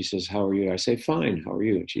home and she says, how are you? I say, fine, how are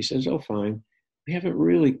you? And she says, oh, fine. We haven't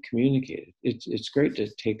really communicated. It's great to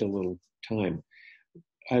take a little time.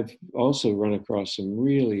 I've also run across some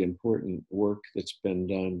really important work that's been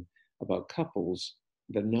done about couples,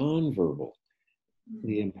 the nonverbal,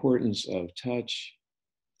 the importance of touch,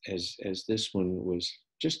 as this one was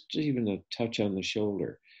just even a touch on the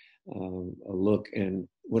shoulder, a look. And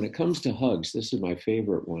when it comes to hugs, this is my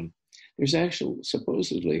favorite one. There's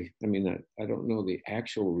supposedly, I don't know the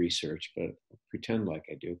actual research, but I'll pretend like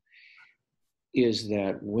I do, is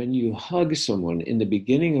that when you hug someone, in the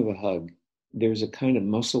beginning of a hug, there's a kind of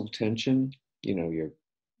muscle tension, you're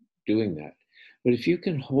doing that. But if you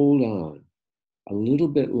can hold on a little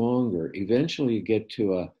bit longer, eventually you get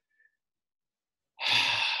to a,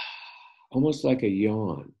 almost like a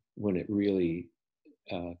yawn when it really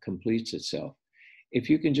completes itself. If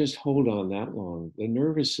you can just hold on that long, the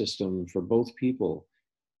nervous system for both people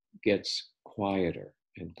gets quieter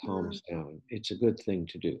and calms down. It's a good thing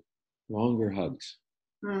to do. Longer hugs.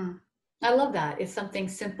 I love that. It's something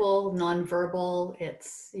simple, nonverbal.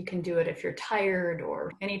 You can do it if you're tired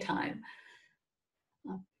or anytime.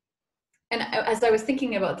 And as I was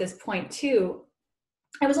thinking about this point too,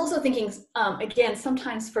 I was also thinking, again,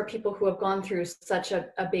 sometimes for people who have gone through such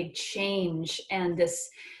a big change and this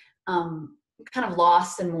kind of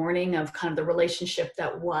loss and mourning of kind of the relationship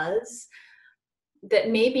that was, that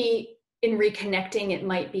maybe in reconnecting, it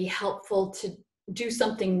might be helpful to do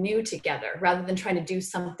something new together rather than trying to do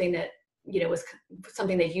something that, was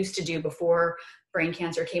something they used to do before brain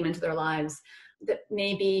cancer came into their lives, that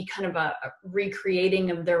maybe kind of a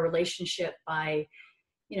recreating of their relationship by,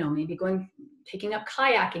 maybe taking up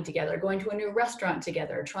kayaking together, going to a new restaurant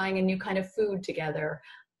together, trying a new kind of food together,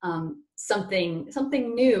 something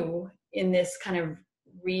new in this kind of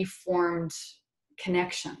reformed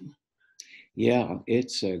connection. Yeah,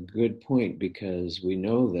 it's a good point, because we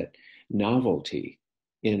know that novelty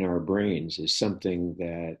in our brains is something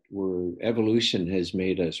that evolution has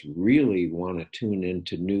made us really want to tune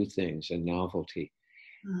into new things and novelty.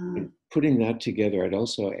 And putting that together, I'd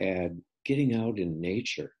also add getting out in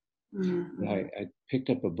nature. I picked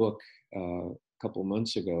up a book a couple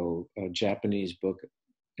months ago, a Japanese book,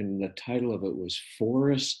 and the title of it was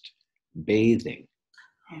Forest Bathing.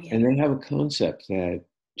 Oh, yeah. And they have a concept that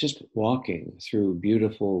just walking through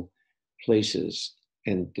beautiful places,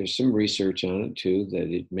 and there's some research on it too, that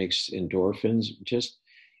it makes endorphins.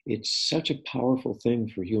 It's such a powerful thing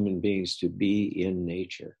for human beings to be in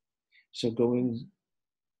nature. So going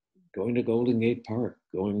to Golden Gate Park,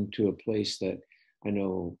 going to a place that I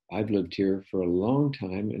know I've lived here for a long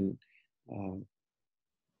time, and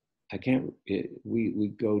we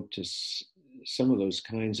go to some of those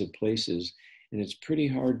kinds of places, and it's pretty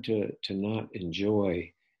hard to not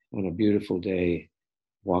enjoy on a beautiful day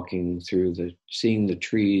walking through seeing the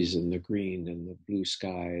trees and the green and the blue sky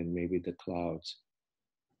and maybe the clouds.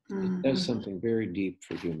 It does something very deep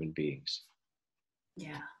for human beings.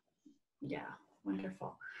 Yeah,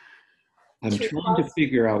 wonderful. I'm Should we trying to pause?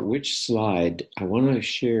 figure out which slide I want to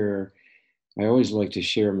share. I always like to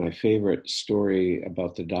share my favorite story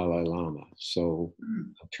about the Dalai Lama. So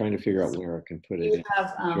I'm trying to figure out where I can put it You in.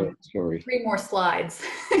 have Share the story. 3 more slides.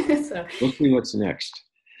 So, We'll see what's next.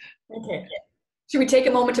 okay. Should we take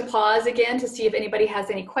a moment to pause again to see if anybody has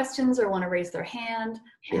any questions or want to raise their hand?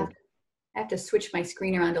 Sure. I have to switch my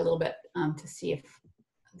screen around a little bit to see if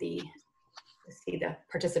the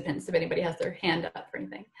participants, if anybody has their hand up or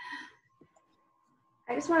anything.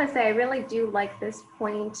 I just want to say I really do like this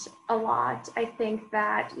point a lot. I think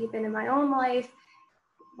that even in my own life,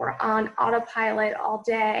 we're on autopilot all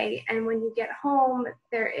day. And when you get home,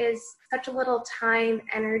 there is such a little time,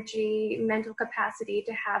 energy, mental capacity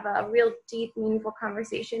to have a real deep, meaningful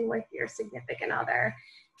conversation with your significant other.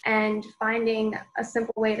 And finding a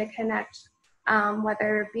simple way to connect,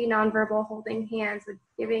 whether it be nonverbal, holding hands, or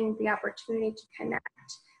giving the opportunity to connect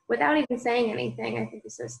without even saying anything, I think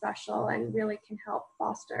is so special and really can help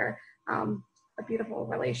foster a beautiful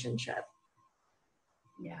relationship.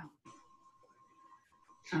 Yeah.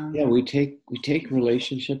 Yeah, we take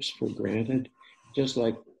relationships for granted, just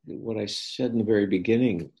like what I said in the very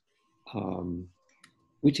beginning.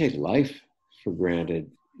 We take life for granted.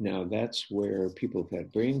 Now, that's where people who've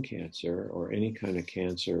had brain cancer or any kind of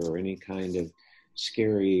cancer or any kind of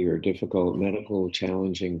scary or difficult medical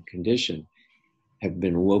challenging condition have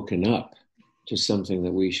been woken up to something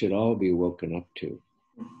that we should all be woken up to,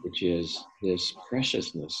 which is this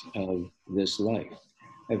preciousness of this life.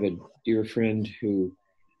 I have a dear friend who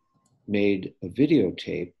made a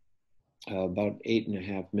videotape about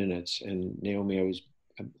 8.5 minutes, and Naomi,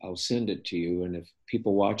 I'll send it to you, and if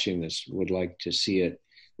people watching this would like to see it,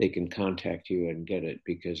 they can contact you and get it,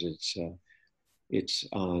 because it's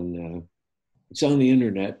on the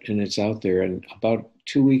internet and it's out there. And about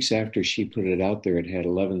 2 weeks after she put it out there, it had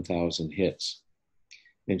 11,000 hits.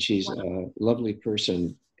 And she's a lovely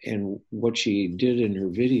person. And what she did in her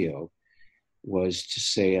video was to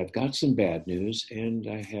say, I've got some bad news and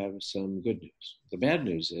I have some good news. The bad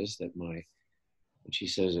news is that and she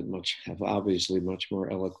says it obviously much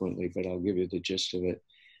more eloquently, but I'll give you the gist of it.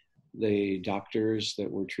 The doctors that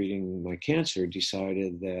were treating my cancer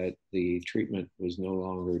decided that the treatment was no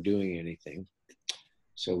longer doing anything.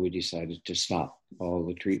 So we decided to stop all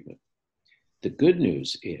the treatment. The good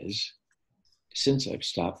news is, since I've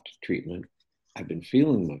stopped treatment, I've been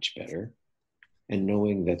feeling much better. And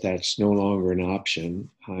knowing that that's no longer an option,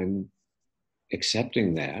 I'm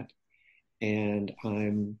accepting that. And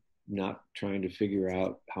I'm not trying to figure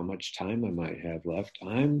out how much time I might have left.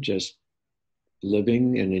 I'm just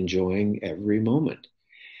living and enjoying every moment.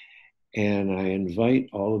 And I invite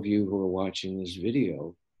all of you who are watching this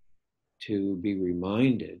video to be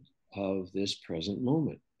reminded of this present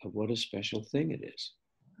moment, of what a special thing it is.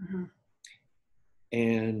 Mm-hmm.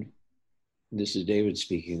 And this is David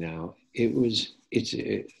speaking now. It's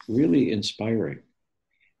really inspiring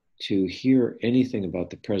to hear anything about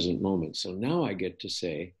the present moment. So now I get to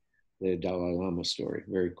say the Dalai Lama story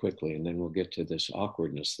very quickly, and then we'll get to this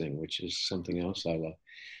awkwardness thing, which is something else I love.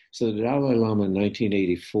 So the Dalai Lama in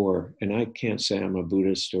 1984, and I can't say I'm a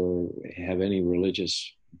Buddhist or have any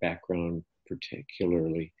religious background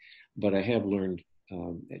particularly, but I have learned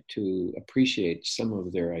to appreciate some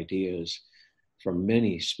of their ideas from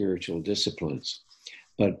many spiritual disciplines.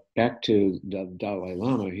 But back to the Dalai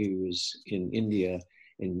Lama, he was in India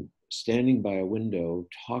and standing by a window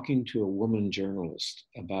talking to a woman journalist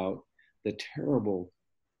about the terrible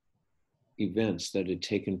events that had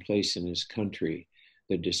taken place in his country,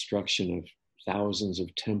 the destruction of thousands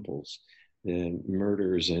of temples, the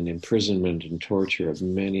murders and imprisonment and torture of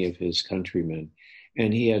many of his countrymen.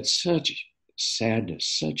 And he had such sadness,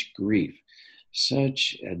 such grief,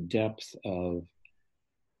 such a depth of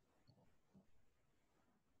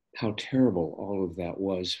how terrible all of that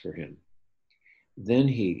was for him. Then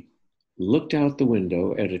he looked out the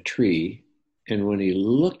window at a tree, and when he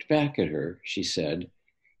looked back at her, she said,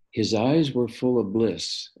 his eyes were full of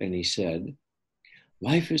bliss, and he said,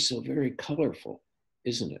 life is so very colorful,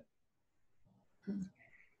 isn't it?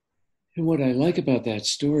 And what I like about that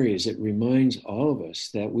story is it reminds all of us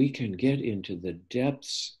that we can get into the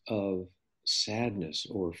depths of sadness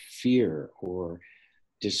or fear or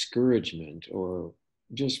discouragement or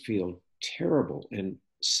just feel terrible. And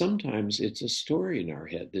sometimes it's a story in our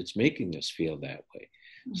head that's making us feel that way.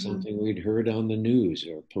 Mm-hmm. Something we'd heard on the news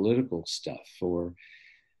or political stuff or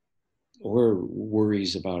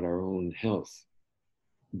worries about our own health.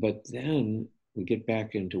 But then we get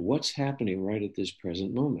back into what's happening right at this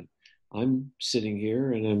present moment. I'm sitting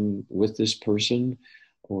here and I'm with this person,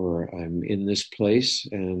 or I'm in this place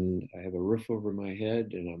and I have a roof over my head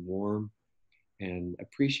and I'm warm and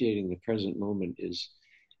appreciating the present moment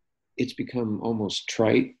it's become almost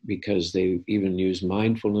trite because they even use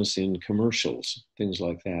mindfulness in commercials, things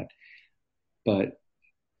like that. But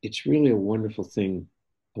it's really a wonderful thing,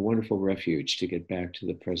 a wonderful refuge to get back to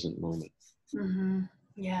the present moment. Mm-hmm.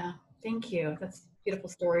 Yeah, thank you. That's a beautiful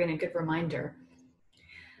story and a good reminder.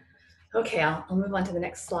 Okay, I'll move on to the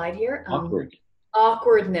next slide here.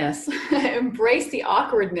 Awkwardness. Embrace the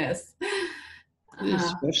awkwardness.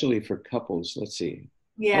 Especially for couples. Let's see.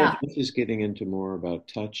 Yeah. This is getting into more about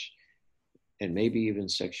touch and maybe even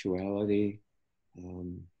sexuality.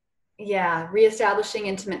 Yeah, reestablishing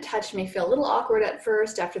intimate touch may feel a little awkward at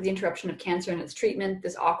first after the interruption of cancer and its treatment.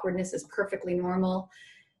 This awkwardness is perfectly normal.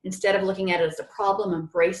 Instead of looking at it as a problem,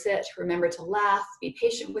 embrace it. Remember to laugh, be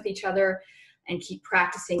patient with each other, and keep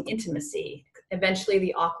practicing intimacy. Eventually,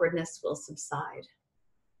 the awkwardness will subside.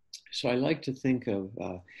 So I like to think of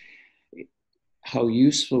how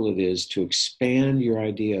useful it is to expand your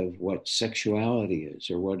idea of what sexuality is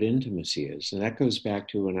or what intimacy is. And that goes back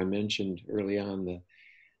to when I mentioned early on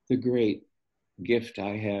the great gift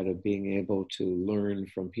I had of being able to learn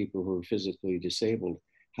from people who are physically disabled,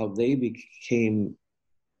 how they became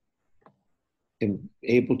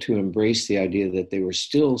able to embrace the idea that they were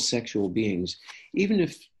still sexual beings, even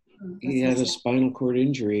if he had a spinal cord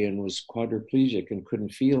injury and was quadriplegic and couldn't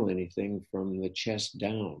feel anything from the chest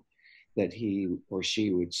down, that he or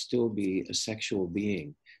she would still be a sexual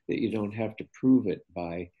being, that you don't have to prove it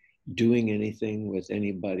by doing anything with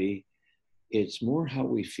anybody. It's more how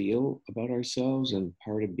we feel about ourselves and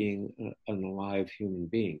part of being an alive human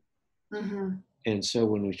being. Mm-hmm. And so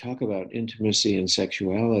when we talk about intimacy and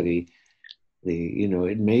sexuality,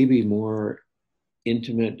 it may be more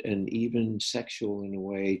intimate and even sexual in a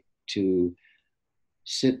way to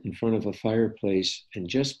sit in front of a fireplace and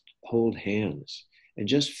just hold hands and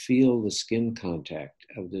just feel the skin contact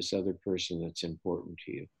of this other person that's important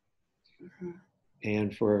to you. Mm-hmm.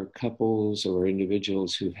 And for couples or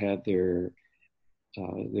individuals who've had their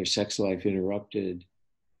sex life interrupted,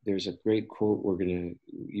 there's a great quote we're going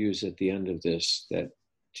to use at the end of this that,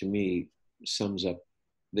 to me, sums up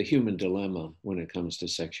the human dilemma when it comes to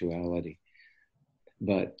sexuality.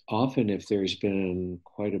 But often if there's been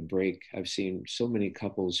quite a break, I've seen so many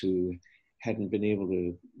couples who hadn't been able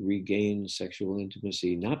to regain sexual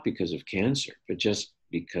intimacy, not because of cancer, but just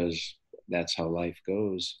because that's how life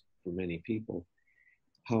goes for many people,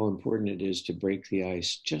 how important it is to break the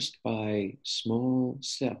ice just by small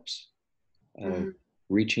steps of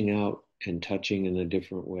reaching out and touching in a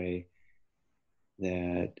different way.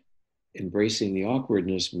 That embracing the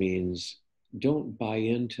awkwardness means don't buy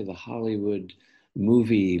into the Hollywood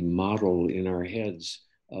movie model in our heads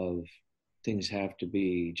of things have to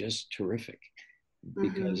be just terrific.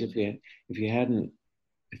 Because if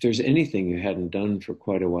there's anything you hadn't done for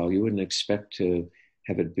quite a while, you wouldn't expect to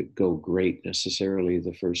have it go great necessarily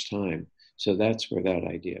the first time. So that's where that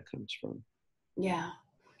idea comes from. Yeah.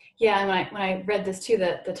 Yeah, and when I read this too,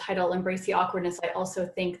 the title, Embrace the Awkwardness, I also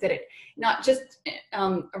think that it, not just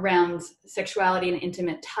around sexuality and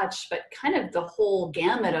intimate touch, but kind of the whole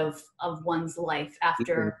gamut of one's life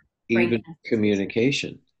after even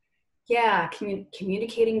communication. Yeah,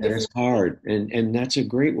 communicating. That is hard. And that's a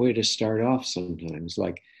great way to start off sometimes.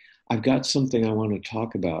 Like, I've got something I want to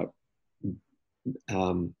talk about.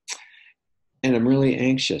 And I'm really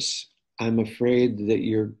anxious. I'm afraid that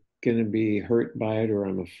you're going to be hurt by it, or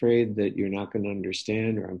I'm afraid that you're not going to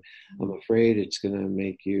understand, or I'm afraid it's going to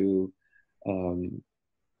make you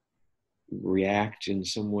react in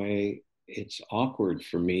some way. It's awkward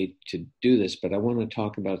for me to do this, but I want to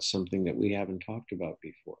talk about something that we haven't talked about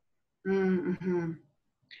before. Mm-hmm.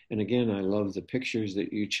 And again, I love the pictures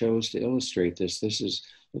that you chose to illustrate this. This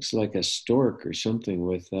looks like a stork or something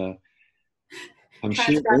with I'm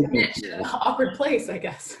sure an awkward place, I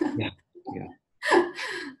guess. Yeah.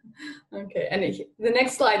 Okay, and the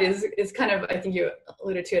next slide is kind of, I think you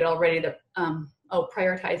alluded to it already, that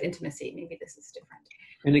prioritize intimacy. Maybe this is different.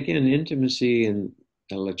 And again, intimacy, and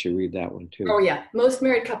I'll let you read that one too. Oh yeah, most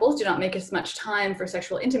married couples do not make as much time for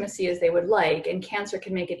sexual intimacy as they would like, and cancer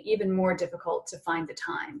can make it even more difficult to find the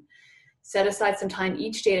time. Set aside some time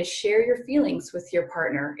each day to share your feelings with your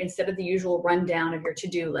partner instead of the usual rundown of your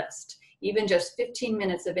to-do list. Even just 15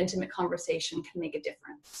 minutes of intimate conversation can make a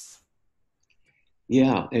difference.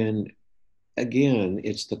 Yeah, and again,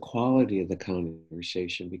 it's the quality of the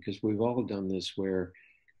conversation, because we've all done this where,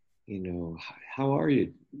 how are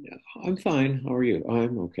you? I'm fine. How are you?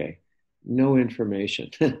 I'm okay. No information.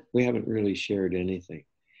 We haven't really shared anything.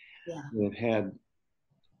 Yeah. We've had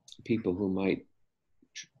people who might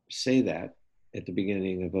say that at the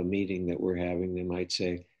beginning of a meeting that we're having. They might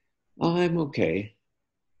say, I'm okay.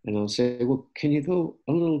 And I'll say, well, can you go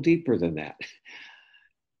a little deeper than that?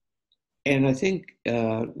 And I think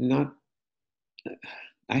not,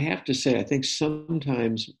 I have to say, I think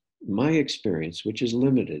sometimes my experience, which is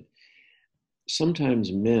limited,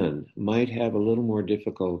 sometimes men might have a little more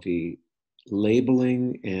difficulty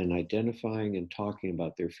labeling and identifying and talking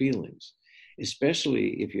about their feelings,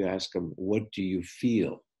 especially if you ask them, what do you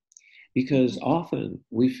feel? Because often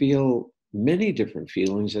we feel many different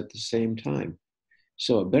feelings at the same time.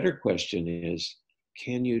 So a better question is,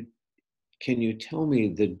 can you tell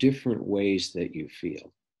me the different ways that you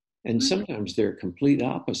feel? And sometimes they're complete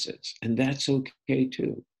opposites, and that's okay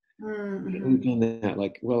too. Mm-hmm. We've done that,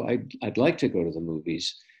 like, well, I'd like to go to the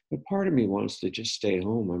movies, but part of me wants to just stay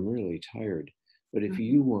home. I'm really tired. But if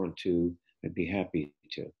you want to, I'd be happy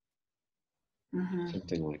to.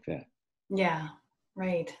 Something like that. Yeah,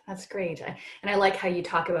 right. That's great. And I like how you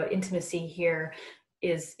talk about intimacy here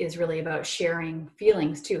is really about sharing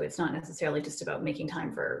feelings too. It's not necessarily just about making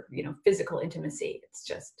time for, physical intimacy. It's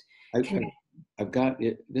just I've got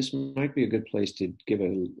it. This might be a good place to give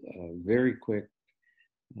a very quick.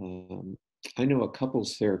 I know a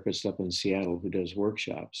couples therapist up in Seattle who does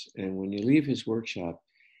workshops, and when you leave his workshop,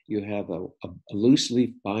 you have a loose leaf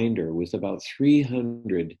binder with about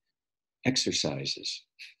 300 exercises,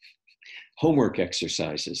 homework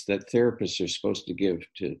exercises that therapists are supposed to give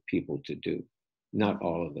to people to do. Not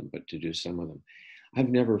all of them, but to do some of them. I've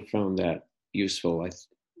never found that useful.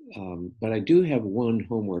 But I do have one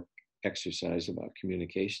homework exercise about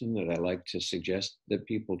communication that I like to suggest that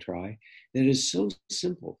people try. That is so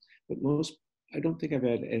simple, but I don't think I've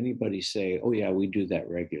had anybody say, oh yeah, we do that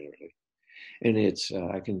regularly. And it's,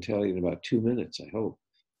 I can tell you in about 2 minutes, I hope.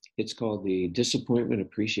 It's called the disappointment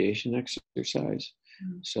appreciation exercise.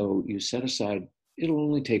 So you set aside, it'll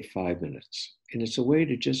only take 5 minutes. And it's a way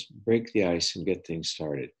to just break the ice and get things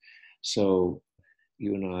started. So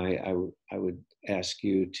you and I would ask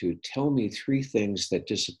you to tell me 3 things that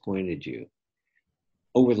disappointed you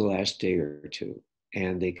over the last day or two.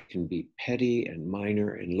 And they can be petty and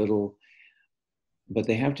minor and little, but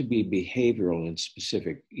they have to be behavioral and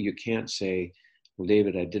specific. You can't say, well,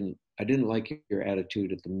 David, I didn't like your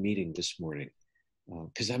attitude at the meeting this morning,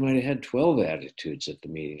 because I might have had 12 attitudes at the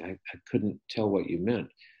meeting. I couldn't tell what you meant.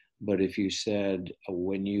 But if you said,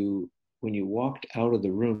 when you walked out of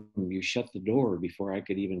the room, you shut the door before I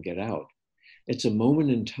could even get out. It's a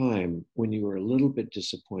moment in time when you were a little bit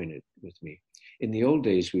disappointed with me. In the old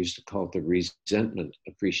days, we used to call it the resentment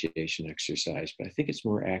appreciation exercise, but I think it's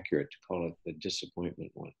more accurate to call it the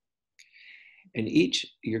disappointment one. And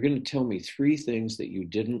you're going to tell me 3 things that you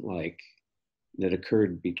didn't like that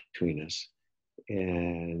occurred between us.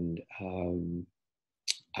 And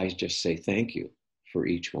I just say thank you for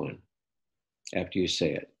each one after you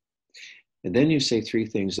say it. And then you say 3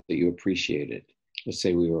 things that you appreciated. Let's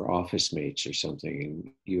say we were office mates or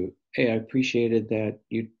something, and hey, I appreciated that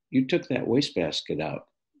you took that wastebasket out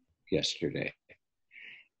yesterday.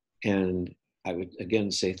 And I would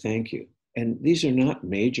again say thank you. And these are not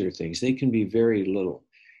major things. They can be very little.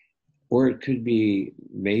 Or it could be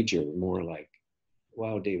major, more like,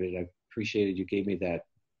 wow, David, I appreciated you gave me that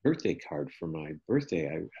birthday card for my birthday.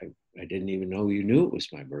 I didn't even know you knew it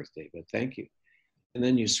was my birthday, but thank you. And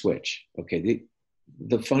then you switch. Okay,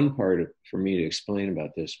 the fun part for me to explain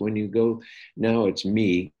about this, when you go, now it's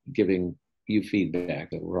me giving you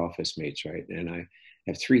feedback that we're office mates, right? And I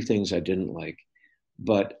have 3 things I didn't like,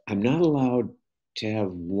 but I'm not allowed to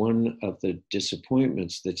have one of the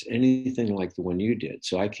disappointments that's anything like the one you did.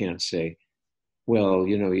 So I can't say, well,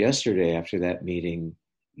 yesterday after that meeting,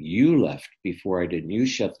 you left before I did. You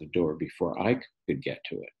shut the door before I could get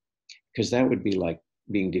to it. Because that would be like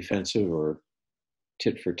being defensive or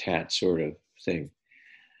tit for tat sort of thing.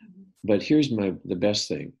 But here's the best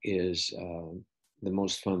thing is the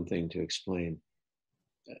most fun thing to explain.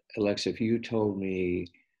 Alexa, if you told me,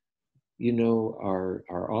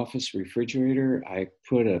 our office refrigerator, I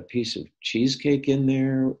put a piece of cheesecake in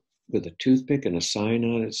there with a toothpick and a sign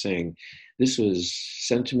on it saying, this was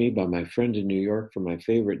sent to me by my friend in New York from my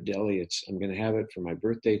favorite deli. I'm going to have it for my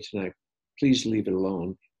birthday tonight. Please leave it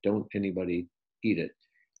alone. Don't anybody eat it.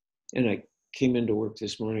 And I came into work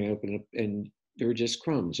this morning, I opened up, and there were just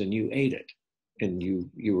crumbs, and you ate it, and you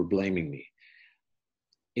were blaming me.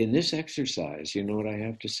 In this exercise, you know what I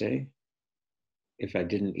have to say? If I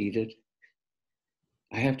didn't eat it,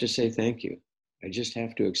 I have to say thank you. I just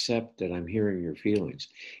have to accept that I'm hearing your feelings.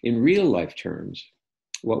 In real life terms,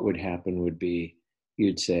 what would happen would be,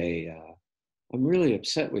 you'd say, I'm really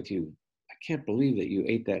upset with you. I can't believe that you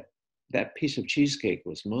ate that piece of cheesecake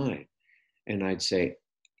was mine. And I'd say,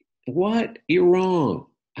 what? You're wrong.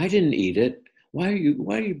 I didn't eat it. Why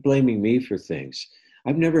are you blaming me for things?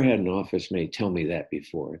 I've never had an office mate tell me that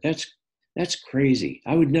before. That's crazy.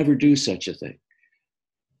 I would never do such a thing.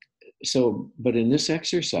 So, but in this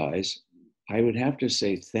exercise, I would have to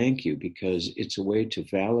say thank you, because it's a way to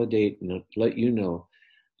validate and let you know,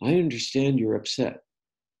 I understand you're upset.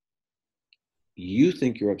 You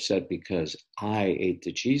think you're upset because I ate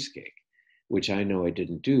the cheesecake, which I know I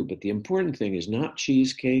didn't do. But the important thing is not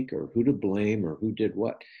cheesecake or who to blame or who did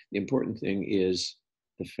what. The important thing is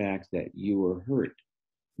the fact that you were hurt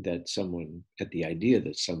that someone, at the idea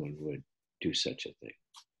that someone would do such a thing.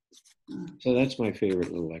 So that's my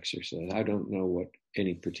favorite little exercise. I don't know what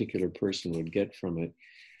any particular person would get from it,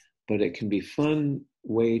 but it can be a fun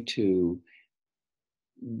way to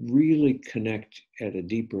really connect at a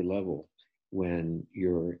deeper level when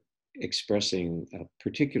you're expressing a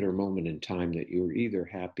particular moment in time that you're either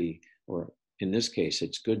happy, or in this case,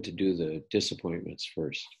 it's good to do the disappointments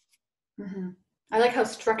first. Mm-hmm. I like how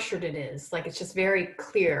structured it is. Like, it's just very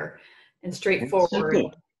clear and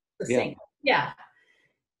straightforward. Yeah. Yeah.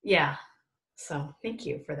 Yeah. So thank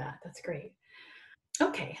you for that. That's great.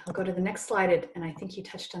 Okay, I'll go to the next slide. And I think you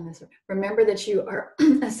touched on this. Remember that you are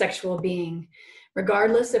a sexual being,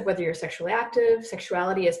 regardless of whether you're sexually active.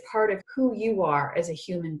 Sexuality is part of who you are as a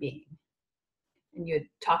human being. And you had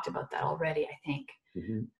talked about that already, I think.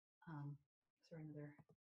 Mm-hmm.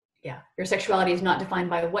 Yeah, your sexuality is not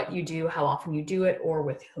defined by what you do, how often you do it, or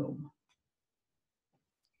with whom.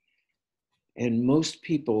 And most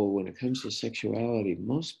people, when it comes to sexuality,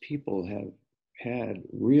 most people have had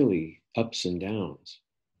really ups and downs.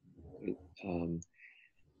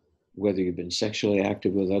 Whether you've been sexually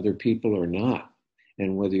active with other people or not,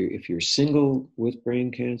 and whether if you're single with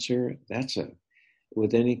brain cancer,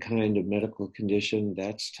 with any kind of medical condition,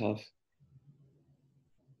 that's tough.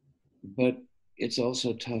 But it's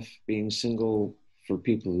also tough being single for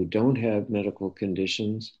people who don't have medical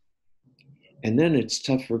conditions. And then it's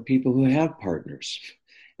tough for people who have partners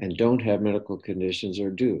and don't have medical conditions or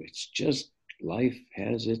do. It's just life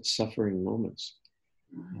has its suffering moments.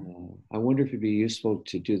 I wonder if it'd be useful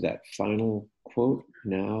to do that final quote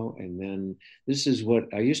now. And then this is what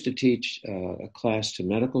I used to teach a class to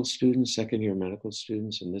medical students, second-year medical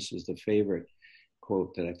students. And this is the favorite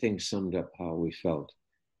quote that I think summed up how we felt.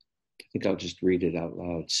 I think I'll just read it out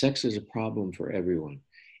loud. Sex is a problem for everyone.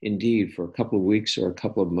 Indeed, for a couple of weeks or a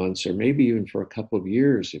couple of months, or maybe even for a couple of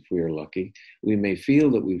years, if we are lucky, we may feel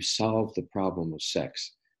that we've solved the problem of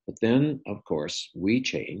sex. But then, of course, we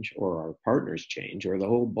change, or our partners change, or the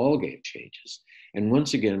whole ballgame changes. And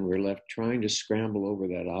once again, we're left trying to scramble over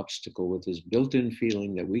that obstacle with this built-in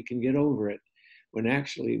feeling that we can get over it, when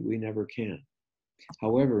actually we never can.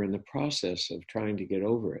 However, in the process of trying to get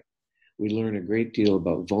over it, we learn a great deal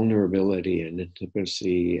about vulnerability and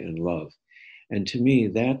intimacy and love. And to me,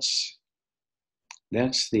 that's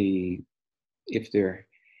if there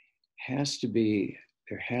has to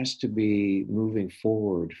be moving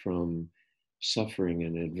forward from suffering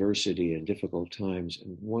and adversity and difficult times.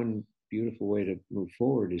 And one beautiful way to move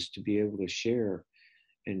forward is to be able to share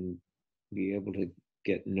and be able to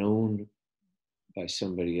get known by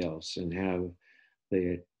somebody else and have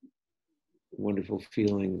the wonderful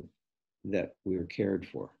feeling that we're cared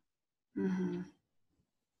for. Mm-hmm.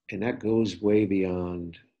 And that goes way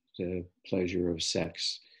beyond the pleasure of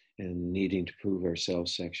sex and needing to prove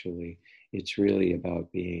ourselves sexually. It's really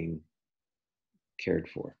about being cared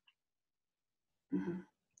for. Mm-hmm.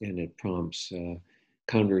 And it prompts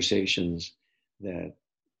conversations that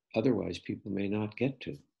otherwise people may not get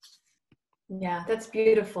to. Yeah, that's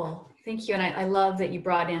beautiful. Thank you. And I love that you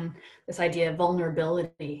brought in this idea of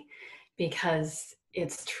vulnerability, because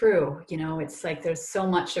it's true. You know, it's like there's so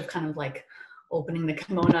much of kind of like opening the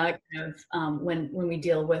kimono kind of, when we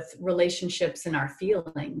deal with relationships and our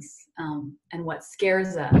feelings, and what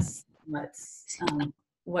scares us,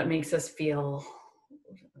 what makes us feel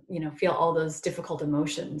all those difficult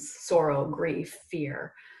emotions, sorrow, grief,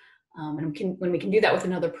 fear. And when we can do that with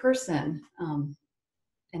another person,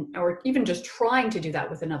 or even just trying to do that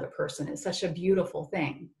with another person, is such a beautiful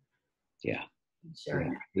thing. Yeah.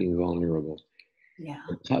 Sharing. Yeah. Being vulnerable. Yeah.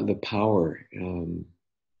 The power,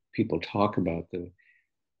 people talk about the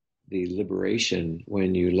liberation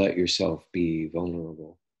when you let yourself be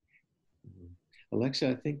vulnerable. Alexa,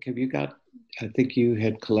 I think you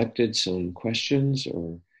had collected some questions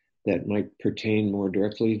or that might pertain more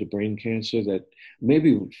directly to brain cancer, that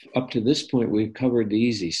maybe up to this point we've covered the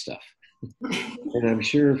easy stuff. And I'm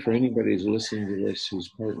sure for anybody who's listening to this, whose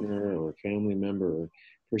partner or family member or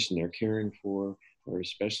person they're caring for, or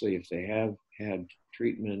especially if they have had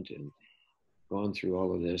treatment and gone through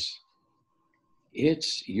all of this,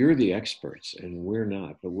 you're the experts and we're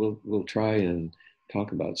not, but we'll try and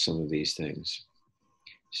talk about some of these things.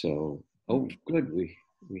 So, oh, good. We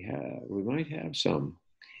might have some.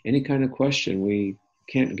 Any kind of question we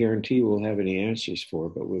can't guarantee we'll have any answers for,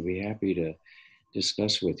 but we'll be happy to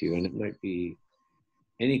discuss with you. And it might be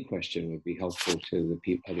any question would be helpful to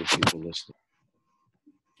the other people listening.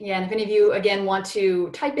 Yeah, and if any of you, again, want to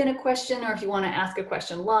type in a question, or if you want to ask a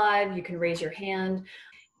question live, you can raise your hand.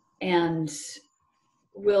 And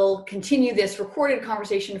we'll continue this recorded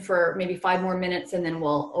conversation for maybe 5 more minutes, and then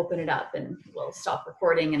we'll open it up and we'll stop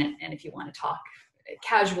recording. And if you want to talk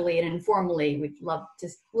casually and informally, we'd love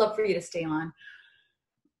for you to stay on.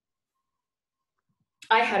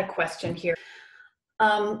 I had a question here.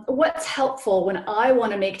 What's helpful when I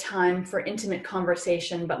want to make time for intimate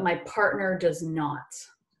conversation, but my partner does not?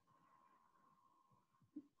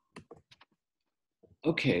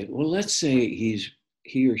 Okay, well, let's say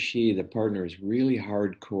he or she, the partner, is really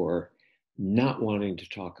hardcore, not wanting to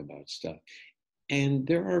talk about stuff. And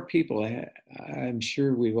there are people, I'm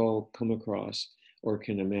sure we've all come across or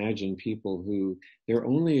can imagine people who their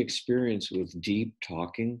only experience with deep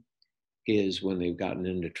talking is when they've gotten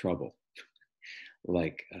into trouble.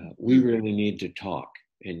 Like, we really need to talk,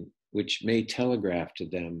 and which may telegraph to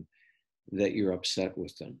them that you're upset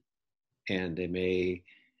with them. And they may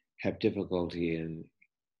have difficulty in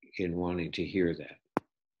wanting to hear that.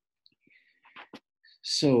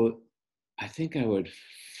 So I think I would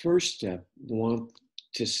first step want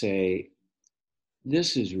to say,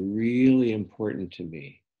 this is really important to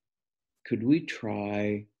me. Could we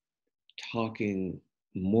try talking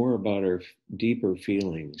more about our deeper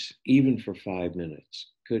feelings, even for 5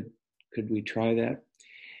 minutes? Could we try that?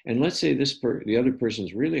 And let's say the other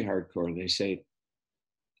person's really hardcore, and they say,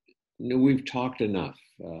 no, we've talked enough.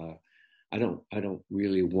 I don't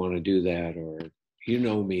really want to do that, or you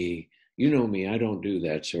know me, I don't do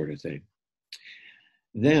that sort of thing.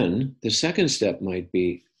 Then the second step might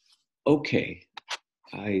be, okay,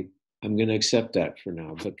 I'm going to accept that for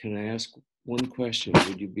now, but can I ask one question?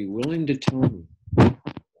 Would you be willing to tell me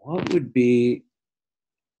what would be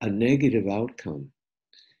a negative outcome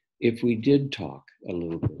if we did talk a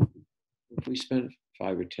little bit? If we spent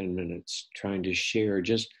 5 or 10 minutes trying to share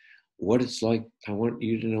just what it's like. I want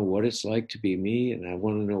you to know what it's like to be me, and I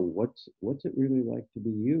want to know what's it really like to be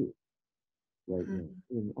you right now.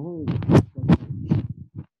 And all of that.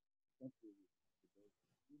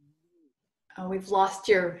 Oh, we've lost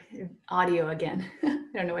your audio again. I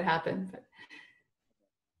don't know what happened. But...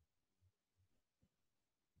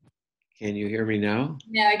 Can you hear me now?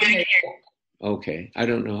 Yeah, I can hear you. Okay. I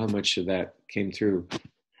don't know how much of that came through.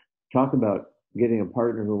 Talk about getting a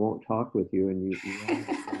partner who won't talk with you, and you have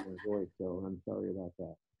my voice, so I'm sorry about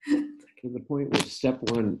that. So the point was, step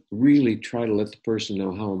one, really try to let the person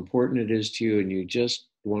know how important it is to you, and you just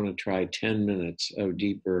want to try 10 minutes of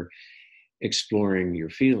deeper exploring your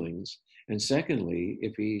feelings. And secondly,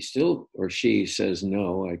 if he still or she says,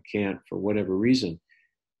 no, I can't for whatever reason,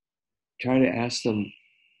 try to ask them,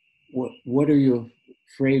 what are you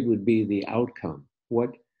afraid would be the outcome?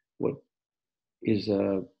 What is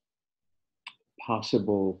a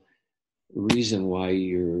possible reason why are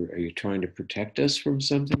you trying to protect us from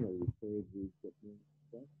something? Are you afraid we get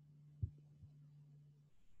upset?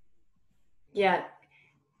 Yeah,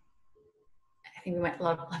 I think we might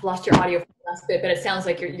have lost your audio for the last bit, but it sounds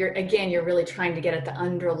like you're really trying to get at the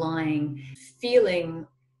underlying feeling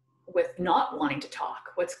with not wanting to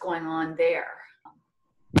talk. What's going on there?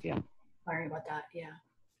 Yeah. Sorry about that. Yeah.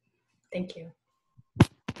 Thank you.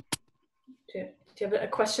 Do you have a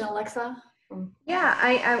question, Alexa? Yeah,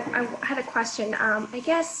 I had a question. I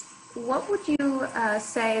guess, what would you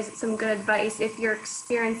say is some good advice if you're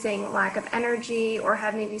experiencing lack of energy or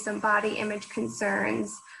have maybe some body image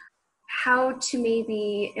concerns? How to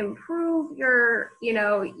maybe improve your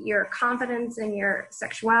confidence in your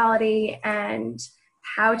sexuality, and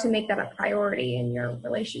how to make that a priority in your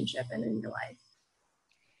relationship and in your life?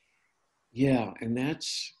 Yeah, and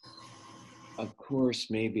that's, of course,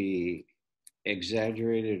 maybe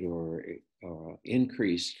exaggerated or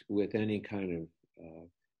increased with any kind of,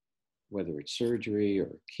 whether it's surgery or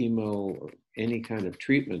chemo or any kind of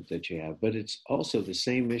treatment that you have. But it's also the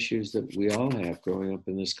same issues that we all have growing up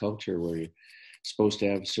in this culture where you're supposed to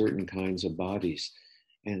have certain kinds of bodies.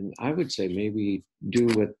 And I would say maybe do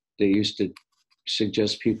what they used to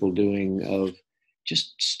suggest people doing, of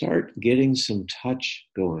just start getting some touch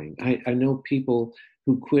going. I know people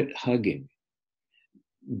who quit hugging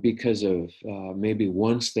because of maybe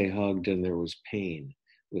once they hugged and there was pain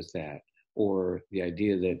with that, or the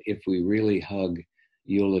idea that if we really hug,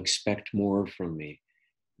 you'll expect more from me.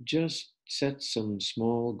 Just set some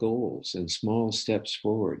small goals and small steps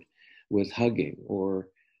forward with hugging, or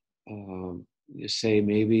say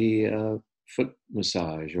maybe foot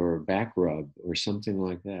massage or a back rub or something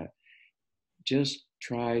like that. Just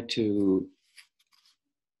try to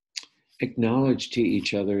acknowledge to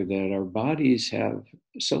each other that our bodies have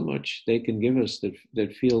so much they can give us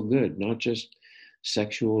that feel good, not just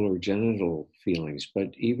sexual or genital feelings, but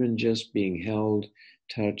even just being held,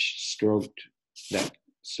 touched, stroked, that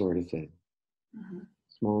sort of thing. Mm-hmm.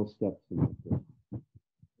 Small steps in that.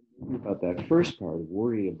 About that first part of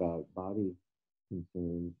worry about body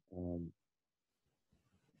concerns,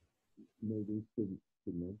 maybe should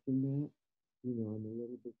mention that, I'm a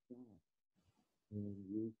little bit shy. And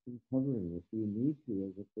use some covering if you need to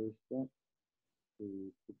as a first step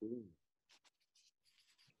to doing it.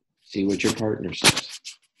 See what your partner says.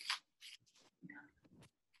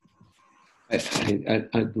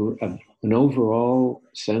 An overall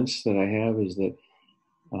sense that I have is that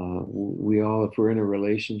we all, if we're in a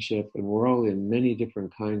relationship, and we're all in many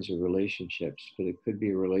different kinds of relationships, but it could be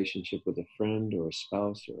a relationship with a friend or a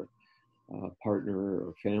spouse or a partner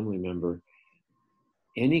or family member,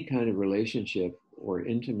 any kind of relationship or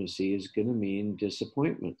intimacy is going to mean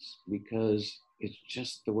disappointments, because it's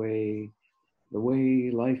just the way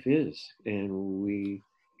life is, and we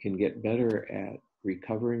can get better at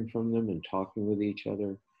recovering from them and talking with each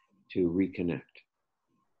other to reconnect.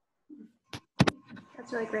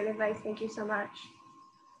 That's really great advice. Thank you so much.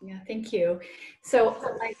 Yeah, thank you. So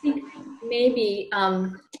I think maybe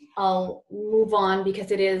I'll move on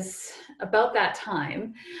because it is about that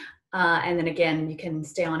time. And then again, you can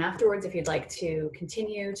stay on afterwards if you'd like to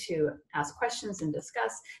continue to ask questions and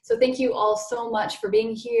discuss. So thank you all so much for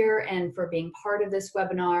being here and for being part of this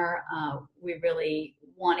webinar. We really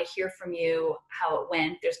want to hear from you how it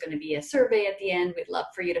went. There's going to be a survey at the end. We'd love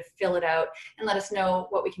for you to fill it out and let us know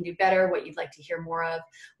what we can do better, what you'd like to hear more of.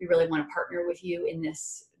 We really want to partner with you in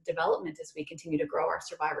this development as we continue to grow our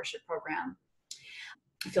survivorship program.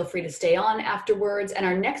 Feel free to stay on afterwards. And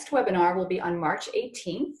our next webinar will be on March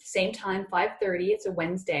 18th, same time, 5:30. It's a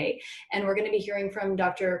Wednesday. And we're going to be hearing from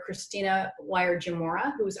Dr. Christina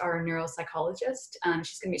Weyer-Jamora, who's our neuropsychologist.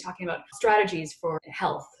 She's going to be talking about strategies for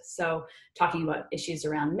health. So talking about issues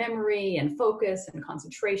around memory and focus and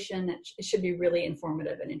concentration. It should be really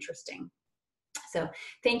informative and interesting. So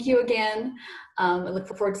thank you again. I look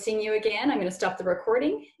forward to seeing you again. I'm going to stop the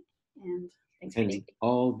recording. And thanks for being here.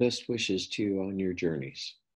 All best wishes to you on your journeys.